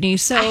towel, Brittany.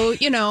 So,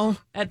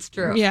 That's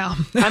true. Yeah.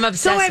 I'm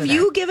obsessed So have with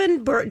you it.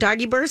 given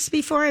doggy births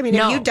before? I mean,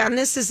 No. have you done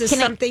this? Is this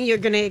something you're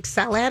going to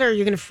excel at or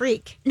you're going to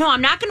freak? No,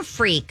 I'm not going to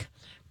freak.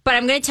 But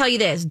I'm going to tell you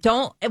this.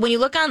 When you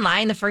look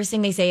online, the first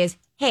thing they say is,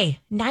 hey,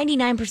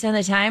 99% of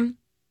the time,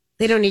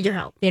 They don't need your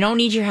help. they don't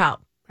need your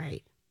help.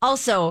 Right.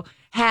 Also,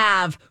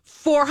 have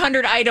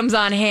 400 items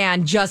on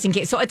hand just in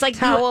case. So it's like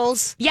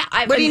Towels. Yeah.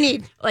 What do you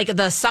need? Like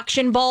the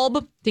suction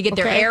bulb to get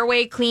their Okay.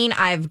 airway clean.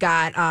 I've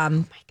got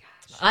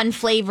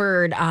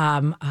unflavored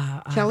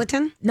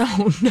Gelatin?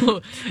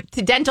 no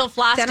to dental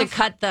floss to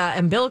cut the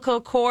umbilical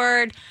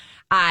cord.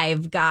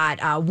 I've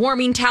got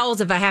warming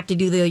towels if I have to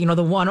do the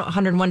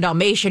 101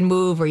 Dalmatian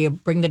move where you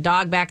bring the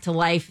dog back to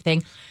life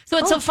thing. So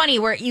it's so funny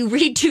where you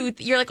read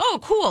you're like, oh,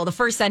 cool. The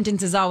first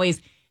sentence is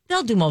always,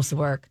 they'll do most of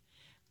the work.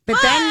 But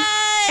then,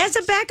 as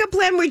a backup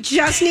plan, we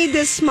just need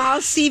this small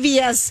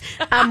CVS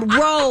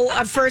row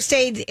of first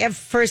aid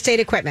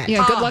equipment.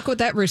 Yeah, good luck with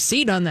that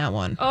receipt on that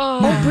one.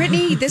 Oh,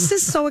 Brittany, this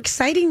is so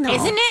exciting, though.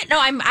 Isn't it? No,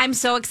 I'm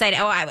so excited.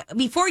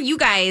 Before you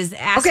guys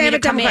asked Okay, I me have to a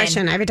dumb come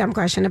question. in. I have a dumb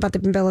question about the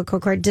umbilical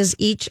cord. Does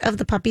each of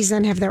the puppies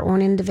then have their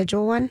own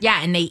individual one?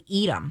 Yeah, and they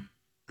eat them.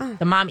 Oh.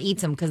 The mom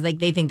eats them because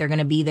they think they're going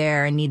to be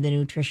there and need the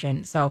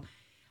nutrition. So,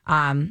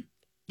 yeah,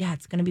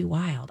 it's going to be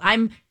wild.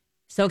 I'm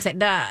so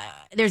excited.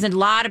 There's a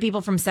lot of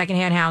people from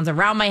Secondhand Hounds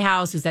around my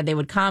house who said they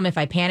would come if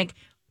I panic.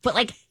 But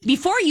like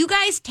before you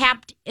guys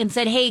tapped and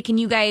said, hey, can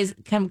you guys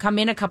come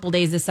in a couple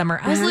days this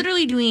summer? I was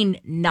literally doing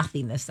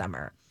nothing this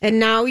summer. And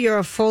now you're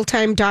a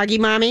full-time doggy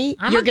mommy.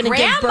 You're going to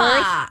give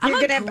birth. I'm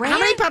You're gonna have, how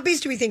many puppies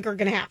do we think we're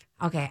going to have?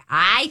 Okay,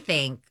 I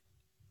think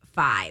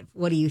 5.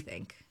 What do you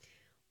think?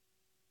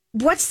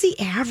 What's the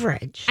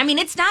average? I mean,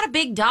 it's not a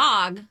big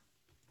dog.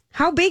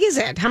 How big is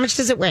it? How much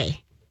does it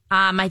weigh?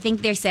 I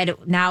think they said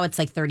now it's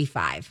like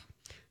 35.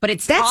 But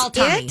it's That's all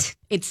tummy. it?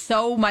 It's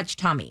so much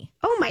tummy.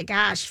 Oh, my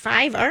gosh.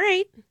 5. All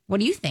right. What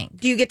do you think?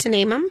 Do you get to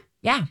name them?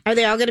 Yeah. Are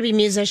they all going to be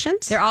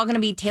musicians? They're all going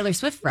to be Taylor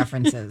Swift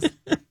references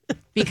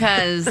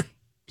because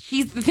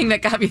she's the thing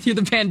that got me through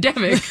the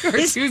pandemic. Her 2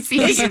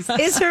 CDs.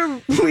 Is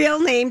her real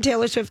name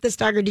Taylor Swift, this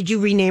dog, or did you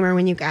rename her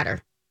when you got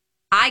her?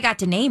 I got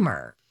to name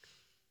her.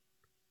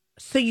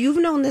 So you've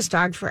known this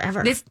dog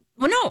forever. This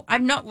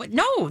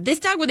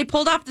dog when they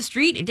pulled off the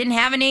street, it didn't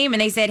have a name,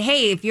 and they said,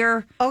 "Hey, if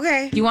you're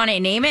okay, do you want to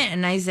name it?"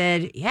 And I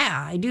said,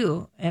 "Yeah, I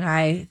do." And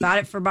I thought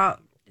it for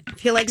about. I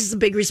feel like it's a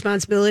big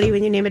responsibility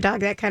when you name a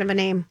dog that kind of a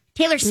name.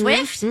 Taylor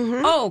Swift?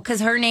 Mm-hmm. Oh,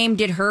 because her name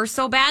did her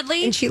so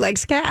badly, and she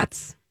likes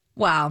cats.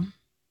 Well,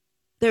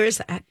 there is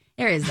that.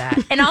 There is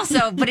that. And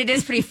also, but it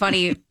is pretty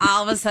funny.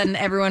 All of a sudden,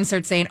 everyone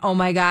starts saying, oh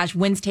my gosh,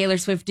 when's Taylor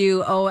Swift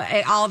due? Oh,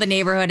 all the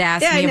neighborhood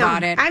asked me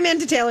about it. I'm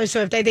into Taylor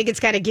Swift. I think it's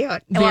kind of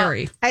cute.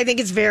 Very. I think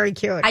it's very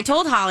cute. I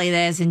told Holly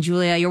this, and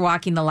Julia, you're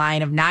walking the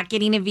line of not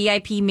getting a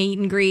VIP meet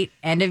and greet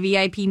and a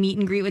VIP meet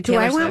and greet with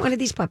Taylor Swift. Do I want one of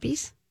these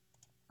puppies?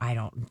 I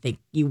don't think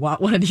you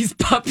want one of these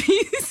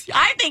puppies.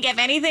 I think, if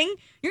anything,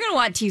 you're going to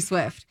want T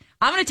Swift.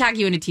 I'm going to talk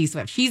you into T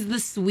Swift. She's the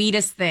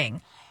sweetest thing.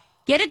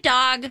 Get a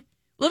dog.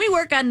 Let me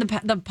work on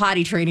the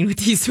potty training with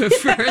T Swift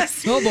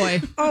first. Oh,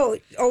 boy.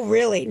 Oh,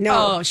 really?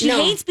 No. Oh, she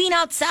hates being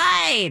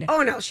outside.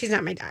 Oh, no, she's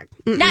not my dog.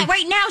 Not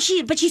right now,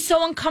 but she's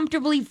so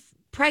uncomfortably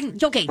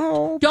pregnant. Okay,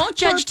 don't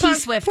judge T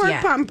Swift poor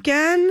yet.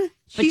 Pumpkin.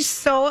 She's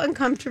so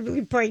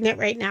uncomfortably pregnant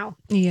right now.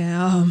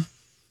 Yeah.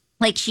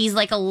 Like she's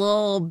like a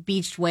little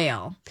beached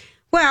whale.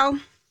 Well,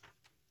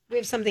 we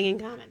have something in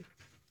common.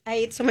 I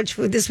ate so much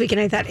food this week,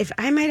 and I thought if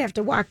I might have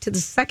to walk to the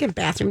second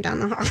bathroom down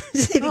the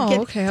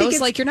hall. Okay. I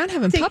was like, you're not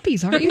having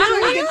puppies, aren't you? No,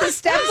 to get the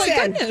steps oh,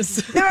 my in.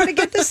 goodness. No, to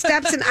get the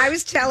steps in.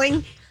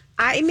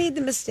 I made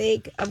the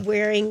mistake of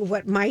wearing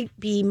what might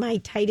be my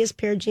tightest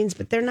pair of jeans,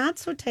 but they're not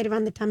so tight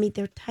around the tummy.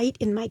 They're tight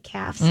in my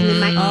calves and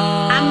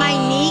on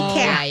my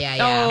kneecap.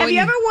 Yeah. Have you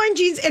ever worn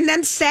jeans and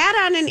then sat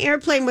on an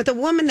airplane with a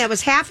woman that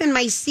was half in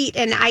my seat,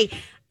 and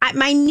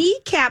my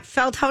kneecap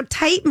felt how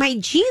tight my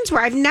jeans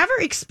were. I've never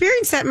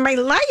experienced that in my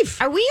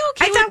life. Are we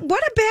okay? I thought,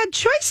 what a bad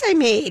choice I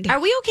made. Are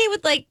we okay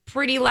with like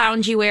pretty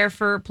loungy wear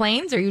for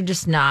planes? Or are you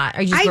just not?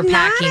 Are you just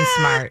packing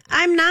smart?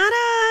 I'm not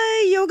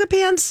a yoga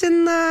pants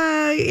in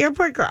the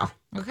airport girl.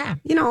 Okay.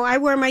 You know, I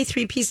wear my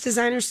 3-piece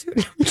designer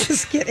suit. I'm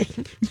just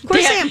kidding. Of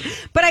course I am.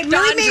 But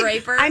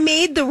I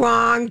made the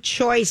wrong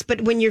choice.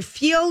 But when you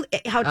feel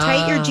how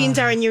tight your jeans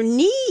are in your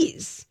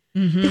knees.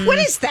 Mm-hmm. What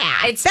is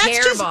that? That's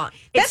terrible.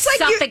 It's like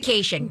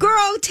suffocation.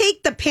 Girl,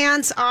 take the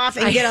pants off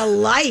and get a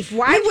life.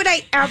 Why would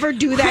I ever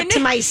do that to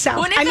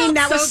myself? I mean,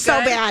 that was so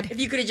bad. If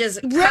you could have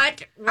just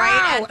cut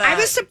right at the... I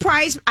was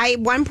surprised. At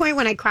one point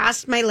when I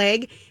crossed my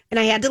leg, and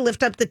I had to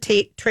lift up the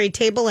tray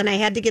table, and I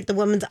had to get the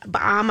woman's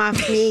arm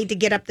off me to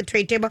get up the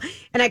tray table,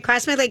 and I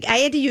crossed my leg. I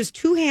had to use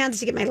 2 hands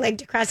to get my leg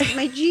to cross because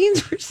my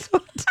jeans were so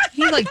tight.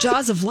 You need like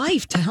jaws of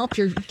life to help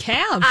your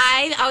calves.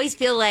 I always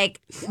feel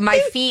like my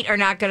feet are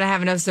not going to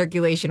have enough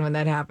circulation when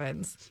that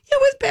happens. It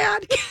was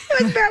bad.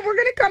 It was bad. We're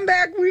going to come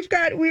back.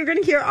 We're going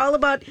to hear all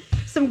about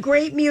some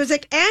great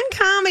music and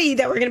comedy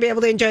that we're going to be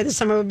able to enjoy this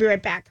summer. We'll be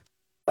right back.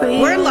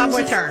 We're in love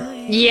with her.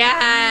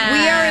 Yeah.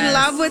 We are in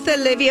love with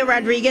Olivia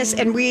Rodriguez,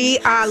 and we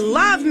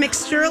love Mick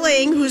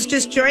Sterling, who's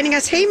just joining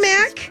us. Hey,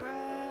 Mick.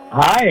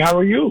 Hi, how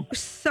are you?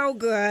 So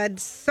good.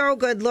 So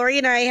good. Lori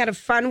and I had a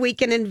fun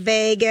weekend in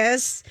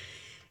Vegas.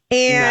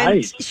 And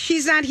Nice.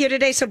 she's not here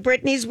today, so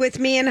Brittany's with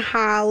me and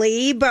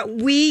Holly. But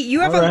you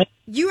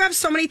have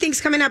so many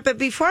things coming up. But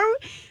before,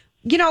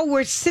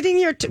 we're sitting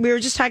here. We were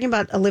just talking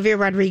about Olivia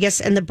Rodriguez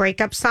and the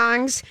breakup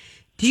songs.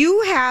 Do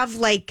you have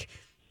like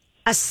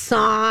a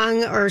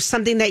song or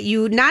something that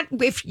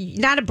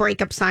not a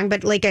breakup song,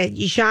 but like a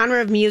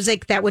genre of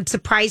music that would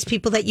surprise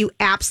people that you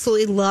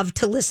absolutely love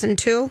to listen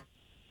to?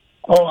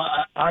 Oh,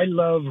 I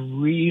love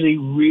really,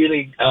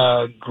 really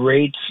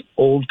great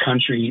old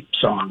country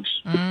songs.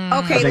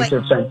 Okay, I think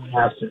they're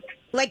fantastic.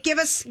 Like, give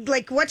us,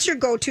 what's your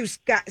go-to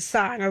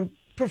song or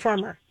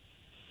performer?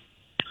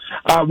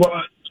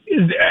 Well,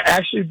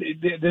 actually,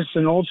 this is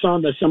an old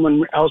song that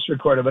someone else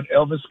recorded, but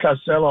Elvis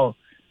Costello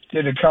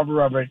did a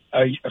cover of it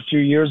a few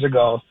years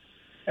ago.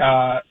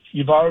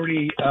 You've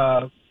already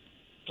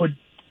put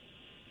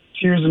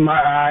tears in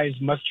my eyes.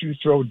 Must you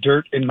throw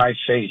dirt in my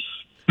face?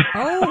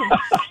 Oh,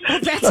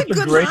 that's a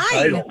good great line.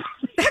 title.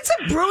 That's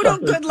a brutal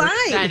good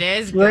line. That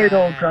is Great good.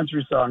 old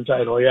country song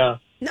title, yeah.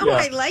 No, Yeah.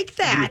 I like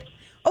that.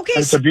 Okay,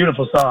 It's a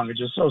beautiful song. It's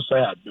just so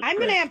sad. I'm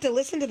going to have to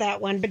listen to that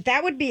one, but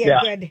that would be a Yeah.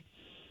 good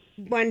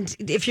one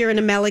if you're in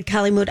a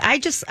melancholy mood. I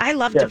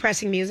love Yes.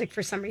 depressing music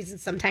for some reason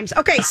sometimes.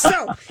 Okay,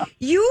 so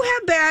you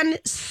have been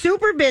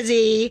super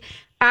busy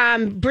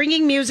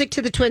bringing music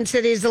to the Twin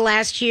Cities the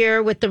last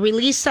year with the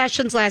release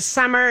sessions last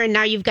summer, and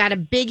now you've got a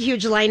big,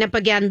 huge lineup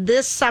again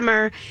this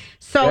summer.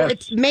 So Yes.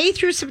 it's May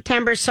through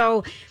September.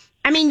 So,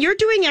 I mean, you're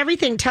doing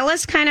everything. Tell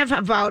us kind of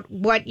about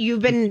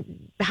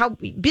how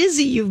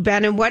busy you've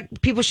been and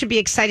what people should be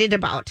excited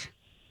about.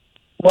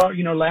 Well,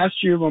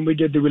 last year when we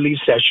did the release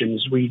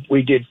sessions,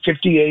 we did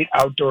 58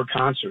 outdoor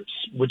concerts,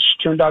 which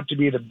turned out to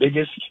be the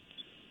biggest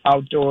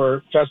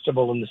outdoor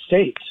festival in the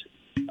state.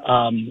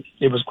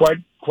 It was quite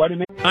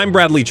amazing. I'm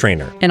Bradley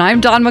Trainer. And I'm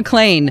Don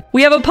McClain.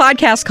 We have a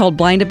podcast called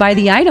Blinded by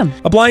the Item.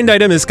 A blind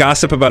item is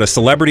gossip about a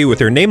celebrity with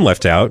their name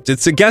left out.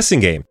 It's a guessing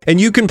game,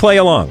 and you can play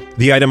along.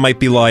 The item might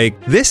be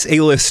like, this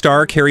A-list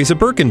star carries a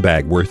Birkin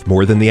bag worth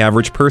more than the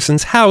average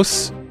person's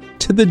house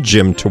to the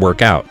gym to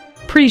work out.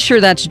 Pretty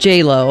sure that's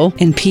J-Lo.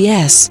 And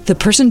P.S. the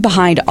person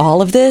behind all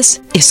of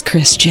this is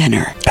Kris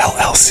Jenner,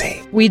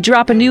 LLC. We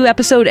drop a new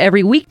episode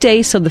every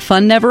weekday so the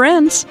fun never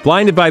ends.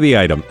 Blinded by the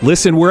Item.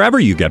 Listen wherever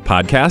you get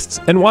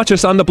podcasts and watch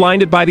us on the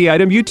Blinded by the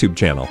Item YouTube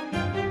channel.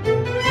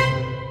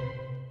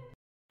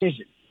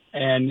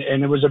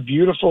 And it was a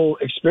beautiful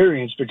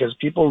experience because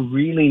people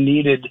really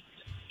needed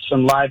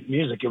some live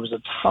music. It was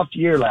a tough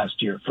year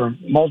last year for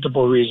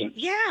multiple reasons.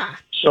 Yeah.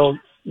 So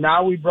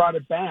now we brought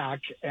it back,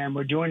 and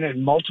we're doing it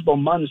in multiple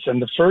months.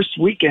 And the first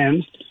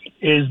weekend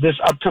is this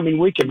upcoming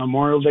weekend,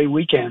 Memorial Day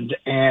weekend.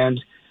 And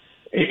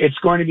it's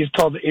going to be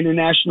called the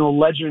International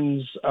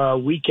Legends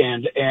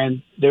Weekend.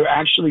 And there are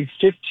actually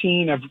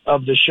 15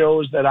 of the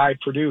shows that I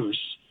produce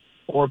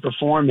or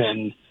perform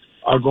in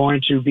are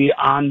going to be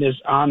on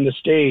the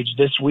stage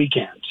this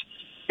weekend.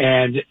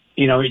 And,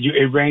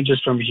 it ranges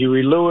from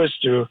Huey Lewis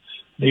to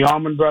the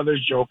Allman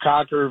Brothers, Joe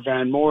Cocker,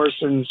 Van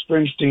Morrison,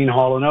 Springsteen,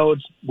 Hall &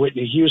 Oates,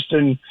 Whitney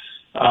Houston,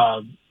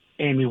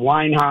 Amy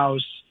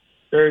Winehouse,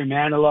 Barry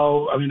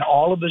Manilow. I mean,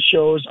 all of the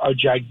shows are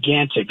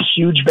gigantic,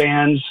 huge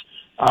bands,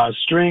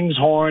 strings,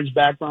 horns,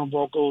 background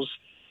vocals,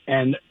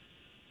 and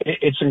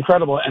it's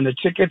incredible. And the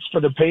tickets for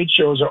the paid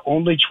shows are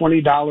only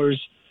 $20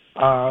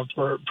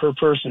 per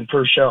person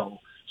per show.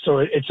 So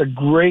it's a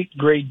great,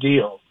 great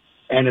deal.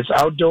 And it's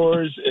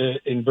outdoors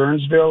in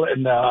Burnsville,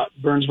 in the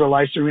Burnsville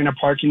Ice Arena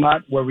parking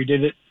lot where we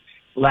did it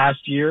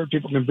last year.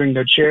 People can bring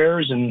their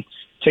chairs and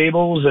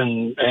tables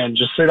and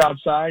just sit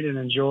outside and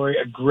enjoy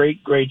a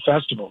great, great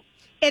festival.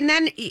 And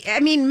then,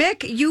 I mean,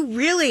 Mick, you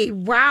really,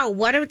 wow,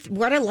 what a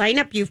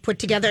lineup you've put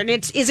together. And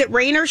is it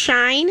rain or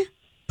shine,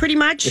 pretty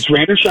much? It's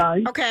rain or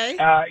shine. Okay.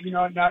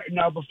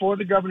 Now before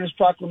the governor's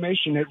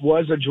proclamation, it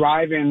was a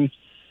drive-in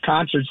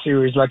concert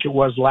series like it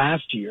was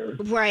last year.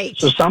 Right.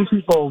 So some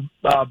people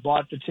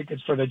bought the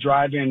tickets for the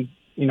drive-in,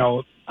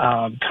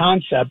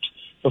 concept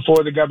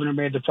before the governor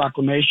made the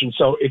proclamation.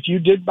 So if you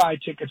did buy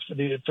tickets for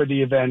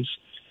the events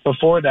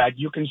before that,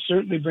 you can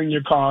certainly bring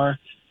your car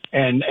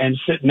and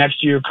sit next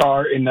to your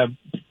car in the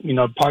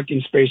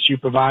parking space you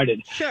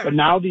provided. Sure. But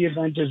now the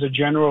event is a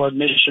general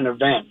admission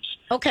event.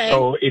 Okay.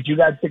 So if you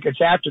got tickets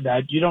after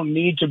that, you don't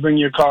need to bring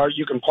your car.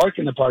 You can park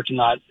in the parking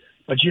lot,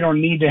 but you don't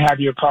need to have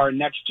your car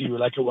next to you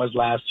like it was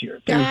last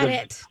year. Got Things have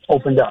it.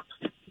 opened up.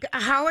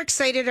 How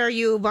excited are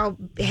you about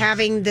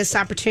having this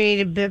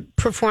opportunity to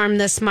perform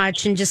this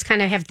much and just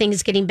kind of have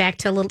things getting back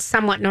to a little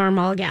somewhat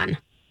normal again?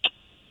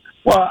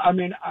 Well, I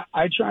mean,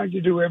 I tried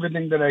to do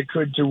everything that I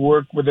could to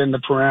work within the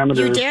parameters.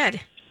 You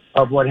did.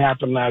 Of what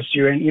happened last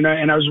year. And,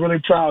 and I was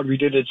really proud. We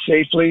did it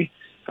safely.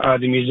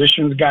 The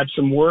musicians got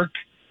some work.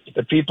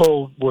 The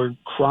people were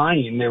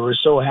crying. They were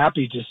so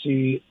happy to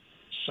see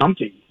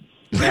something.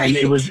 Right. And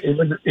it was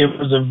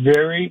a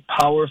very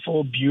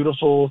powerful,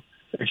 beautiful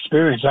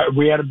experience.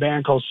 We had a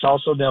band called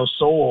Salsa del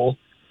Sol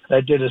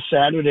that did a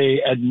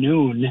Saturday at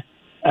noon,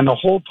 and the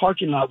whole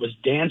parking lot was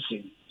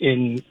dancing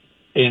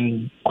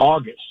in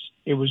August.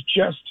 It was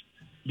just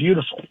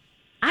beautiful.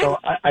 So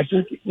I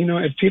think,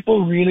 if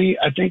people really,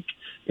 I think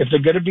if they're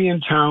going to be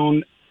in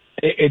town,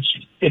 it's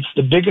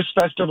the biggest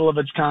festival of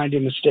its kind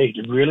in the state.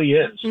 It really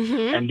is.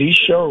 Mm-hmm. And these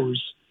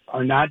shows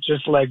are not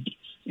just like,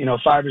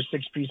 5 or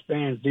 6 piece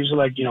bands. These are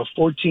like,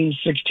 14,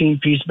 16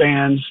 piece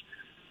bands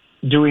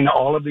doing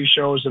all of these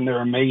shows, and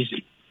they're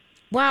amazing.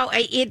 Wow,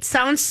 it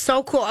sounds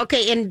so cool.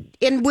 Okay,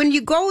 and when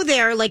you go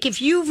there, like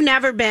if you've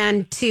never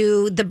been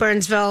to the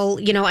Burnsville,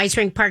 ice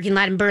rink parking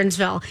lot in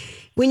Burnsville,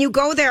 when you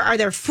go there, are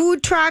there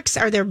food trucks?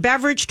 Are there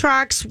beverage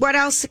trucks? What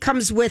else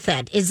comes with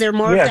it? Is there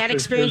more of that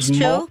experience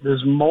too?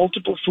 There's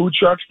multiple food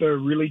trucks that are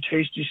really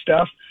tasty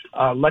stuff.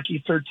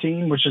 Lucky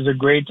 13, which is a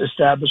great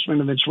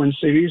establishment in the Twin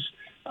Cities,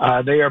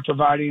 they are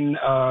providing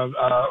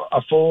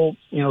a full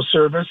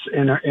service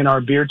in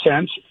our beer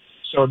tent.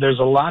 So there's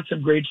lots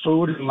of great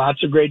food and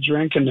lots of great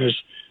drink, and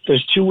there's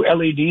 2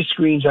 LED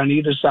screens on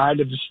either side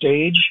of the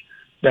stage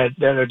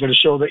that are going to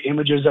show the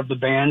images of the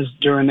bands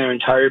during their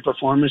entire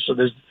performance. So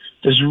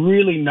there's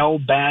really no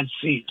bad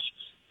seats,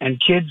 and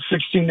kids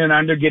 16 and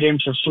under get in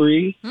for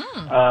free.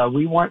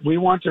 We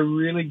want a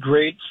really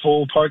great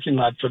full parking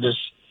lot for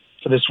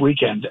this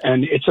weekend,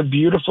 and it's a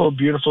beautiful,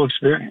 beautiful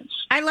experience.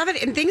 I love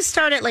it, and things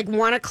start at like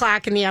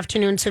 1:00 in the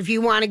afternoon. So if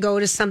you want to go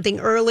to something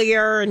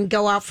earlier and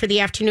go out for the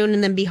afternoon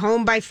and then be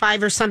home by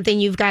 5 or something,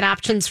 you've got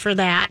options for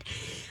that.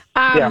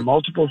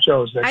 Multiple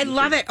shows. I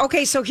love it.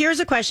 Okay, so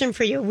here's a question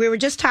for you. We were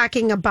just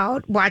talking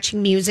about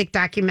watching music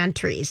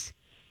documentaries.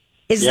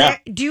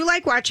 Do you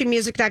like watching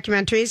music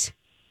documentaries?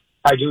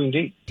 I do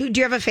indeed. Do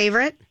you have a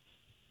favorite?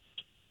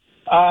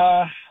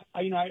 I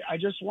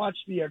just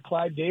watched the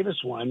Clive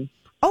Davis one.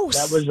 Oh,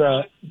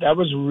 that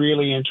was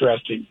really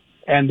interesting,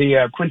 and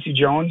the Quincy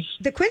Jones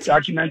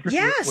documentary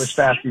was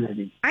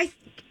fascinating. I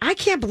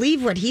can't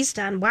believe what he's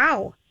done.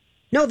 Wow,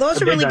 no, those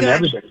are really good.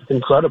 Everything. It's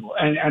incredible,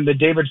 and the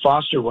David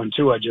Foster one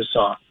too. I just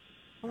saw.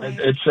 Right.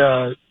 It's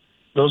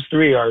those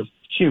 3 are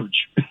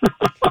huge.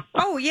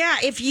 Oh yeah,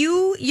 if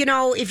you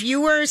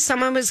were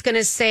someone was going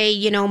to say,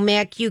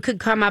 Mick, you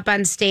could come up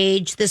on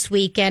stage this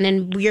weekend,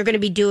 and you're going to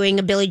be doing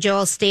a Billy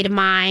Joel State of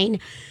Mind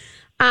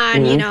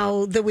on,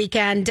 the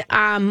weekend.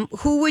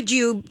 Who would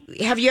you,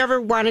 have you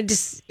ever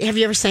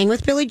sang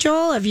with Billy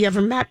Joel? Have you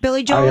ever met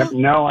Billy Joel? I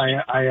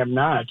have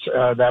not.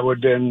 That would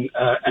have been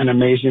an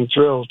amazing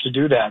thrill to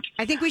do that.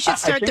 I think we should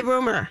start the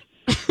rumor.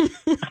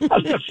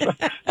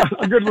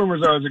 A good rumor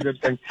is always a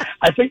good thing.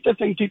 I think the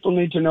thing people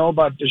need to know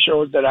about the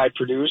shows that I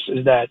produce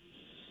is that,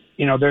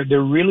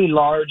 they're really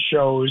large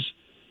shows,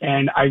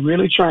 and I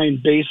really try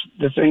and base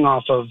the thing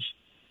off of,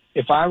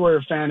 if I were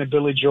a fan of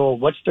Billy Joel,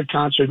 what's the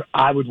concert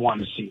I would want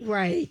to see?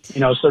 Right.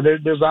 So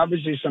there's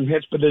obviously some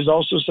hits, but there's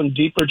also some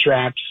deeper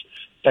tracks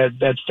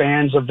that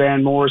fans of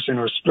Van Morrison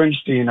or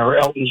Springsteen or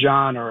Elton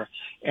John or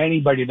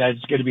anybody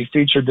that's going to be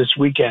featured this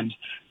weekend,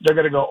 they're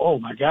going to go, oh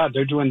my God,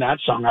 they're doing that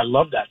song. I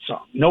love that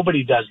song.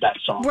 Nobody does that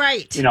song.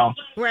 Right.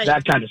 Right.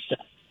 That kind of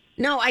stuff.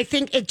 No, I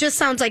think it just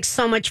sounds like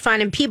so much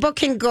fun. And people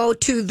can go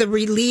to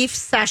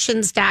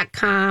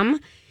thereliefsessions.com,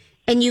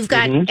 and you've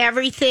got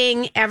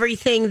everything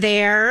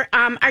there.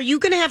 Are you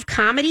going to have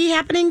comedy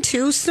happening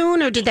too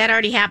soon, or did that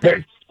already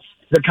happen?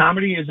 The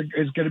comedy is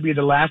going to be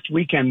the last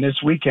weekend,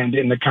 this weekend,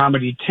 in the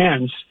Comedy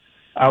Tents,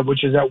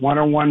 which is at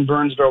 101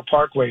 Burnsville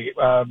Parkway,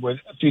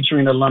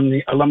 featuring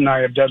alumni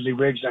of Dudley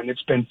Riggs, and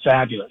it's been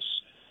fabulous.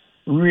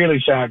 Really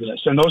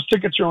fabulous. And those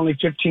tickets are only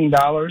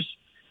 $15.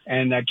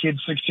 And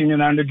kids 16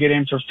 and under get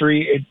in for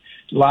free.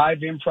 Live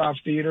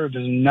improv theater.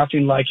 There's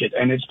nothing like it,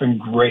 and it's been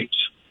great.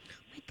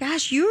 Oh my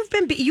gosh, you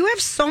have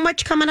so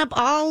much coming up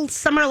all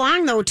summer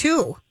long, though,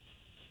 too.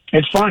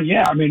 It's fun,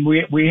 yeah. I mean,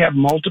 we have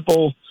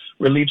multiple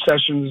relief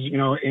sessions,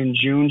 in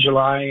June,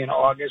 July, and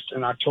August,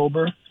 and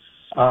October.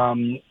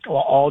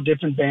 All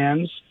different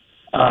bands.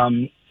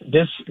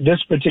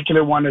 This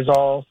particular one is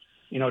all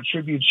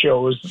tribute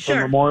shows for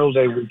Memorial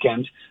Day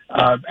weekend.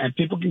 And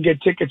people can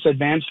get tickets,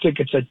 advance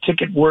tickets at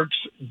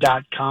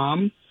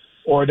ticketworks.com,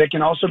 or they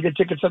can also get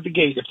tickets at the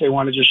gate if they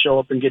want to just show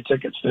up and get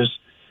tickets. There's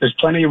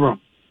plenty of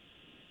room.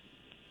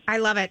 I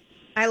love it.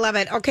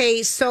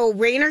 Okay, so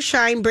rain or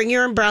shine, bring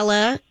your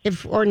umbrella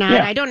or not.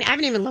 Yeah. I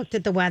haven't even looked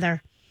at the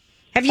weather.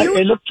 Have you?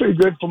 It looked pretty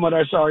good from what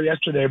I saw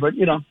yesterday, but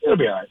it'll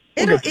be all right.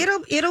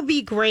 It'll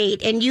be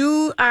great. And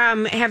you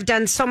have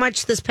done so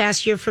much this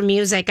past year for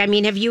music. I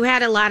mean, have you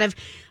had a lot of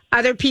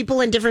other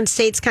people in different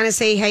states kind of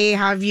say, hey,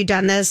 how have you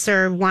done this,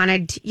 or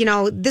wanted,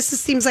 this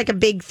seems like a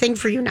big thing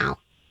for you now?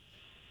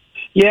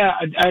 Yeah,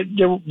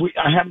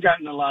 I have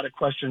gotten a lot of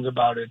questions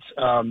about it,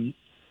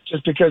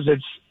 just because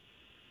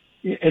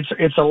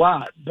it's a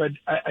lot. But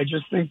I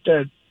just think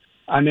that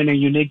I'm in a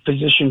unique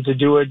position to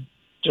do it,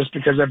 just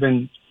because I've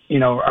been,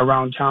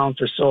 around town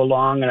for so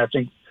long, and I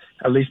think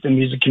at least the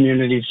music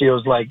community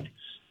feels like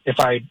if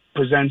I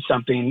present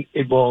something,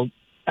 it will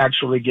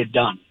actually get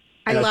done.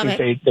 I love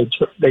think it.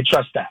 They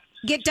trust that.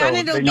 Get done,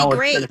 and it'll be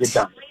great.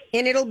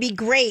 And it'll be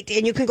great.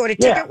 And you can go to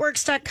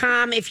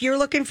ticketworks.com if you're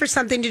looking for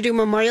something to do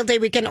Memorial Day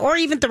weekend or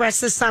even the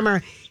rest of the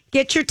summer.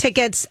 Get your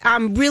tickets.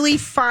 Really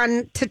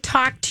fun to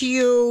talk to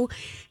you.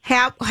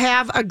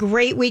 Have a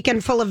great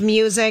weekend full of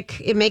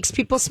music. It makes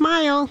people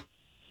smile.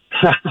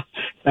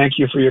 Thank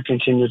you for your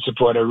continued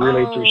support. I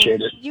really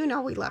appreciate it.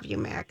 We love you,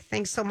 Mac.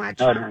 Thanks so much.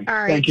 All right.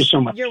 Thank you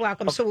so much. You're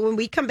welcome. So when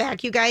we come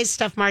back, you guys,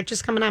 Steph March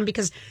is coming on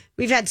because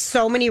we've had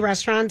so many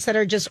restaurants that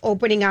are just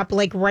opening up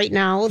like right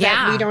now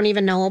that we don't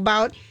even know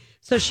about.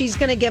 So she's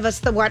going to give us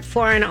the what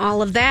for and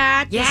all of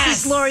that. Yes.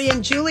 This is Lori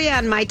and Julia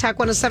on My Talk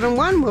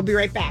 107.1. We'll be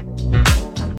right back.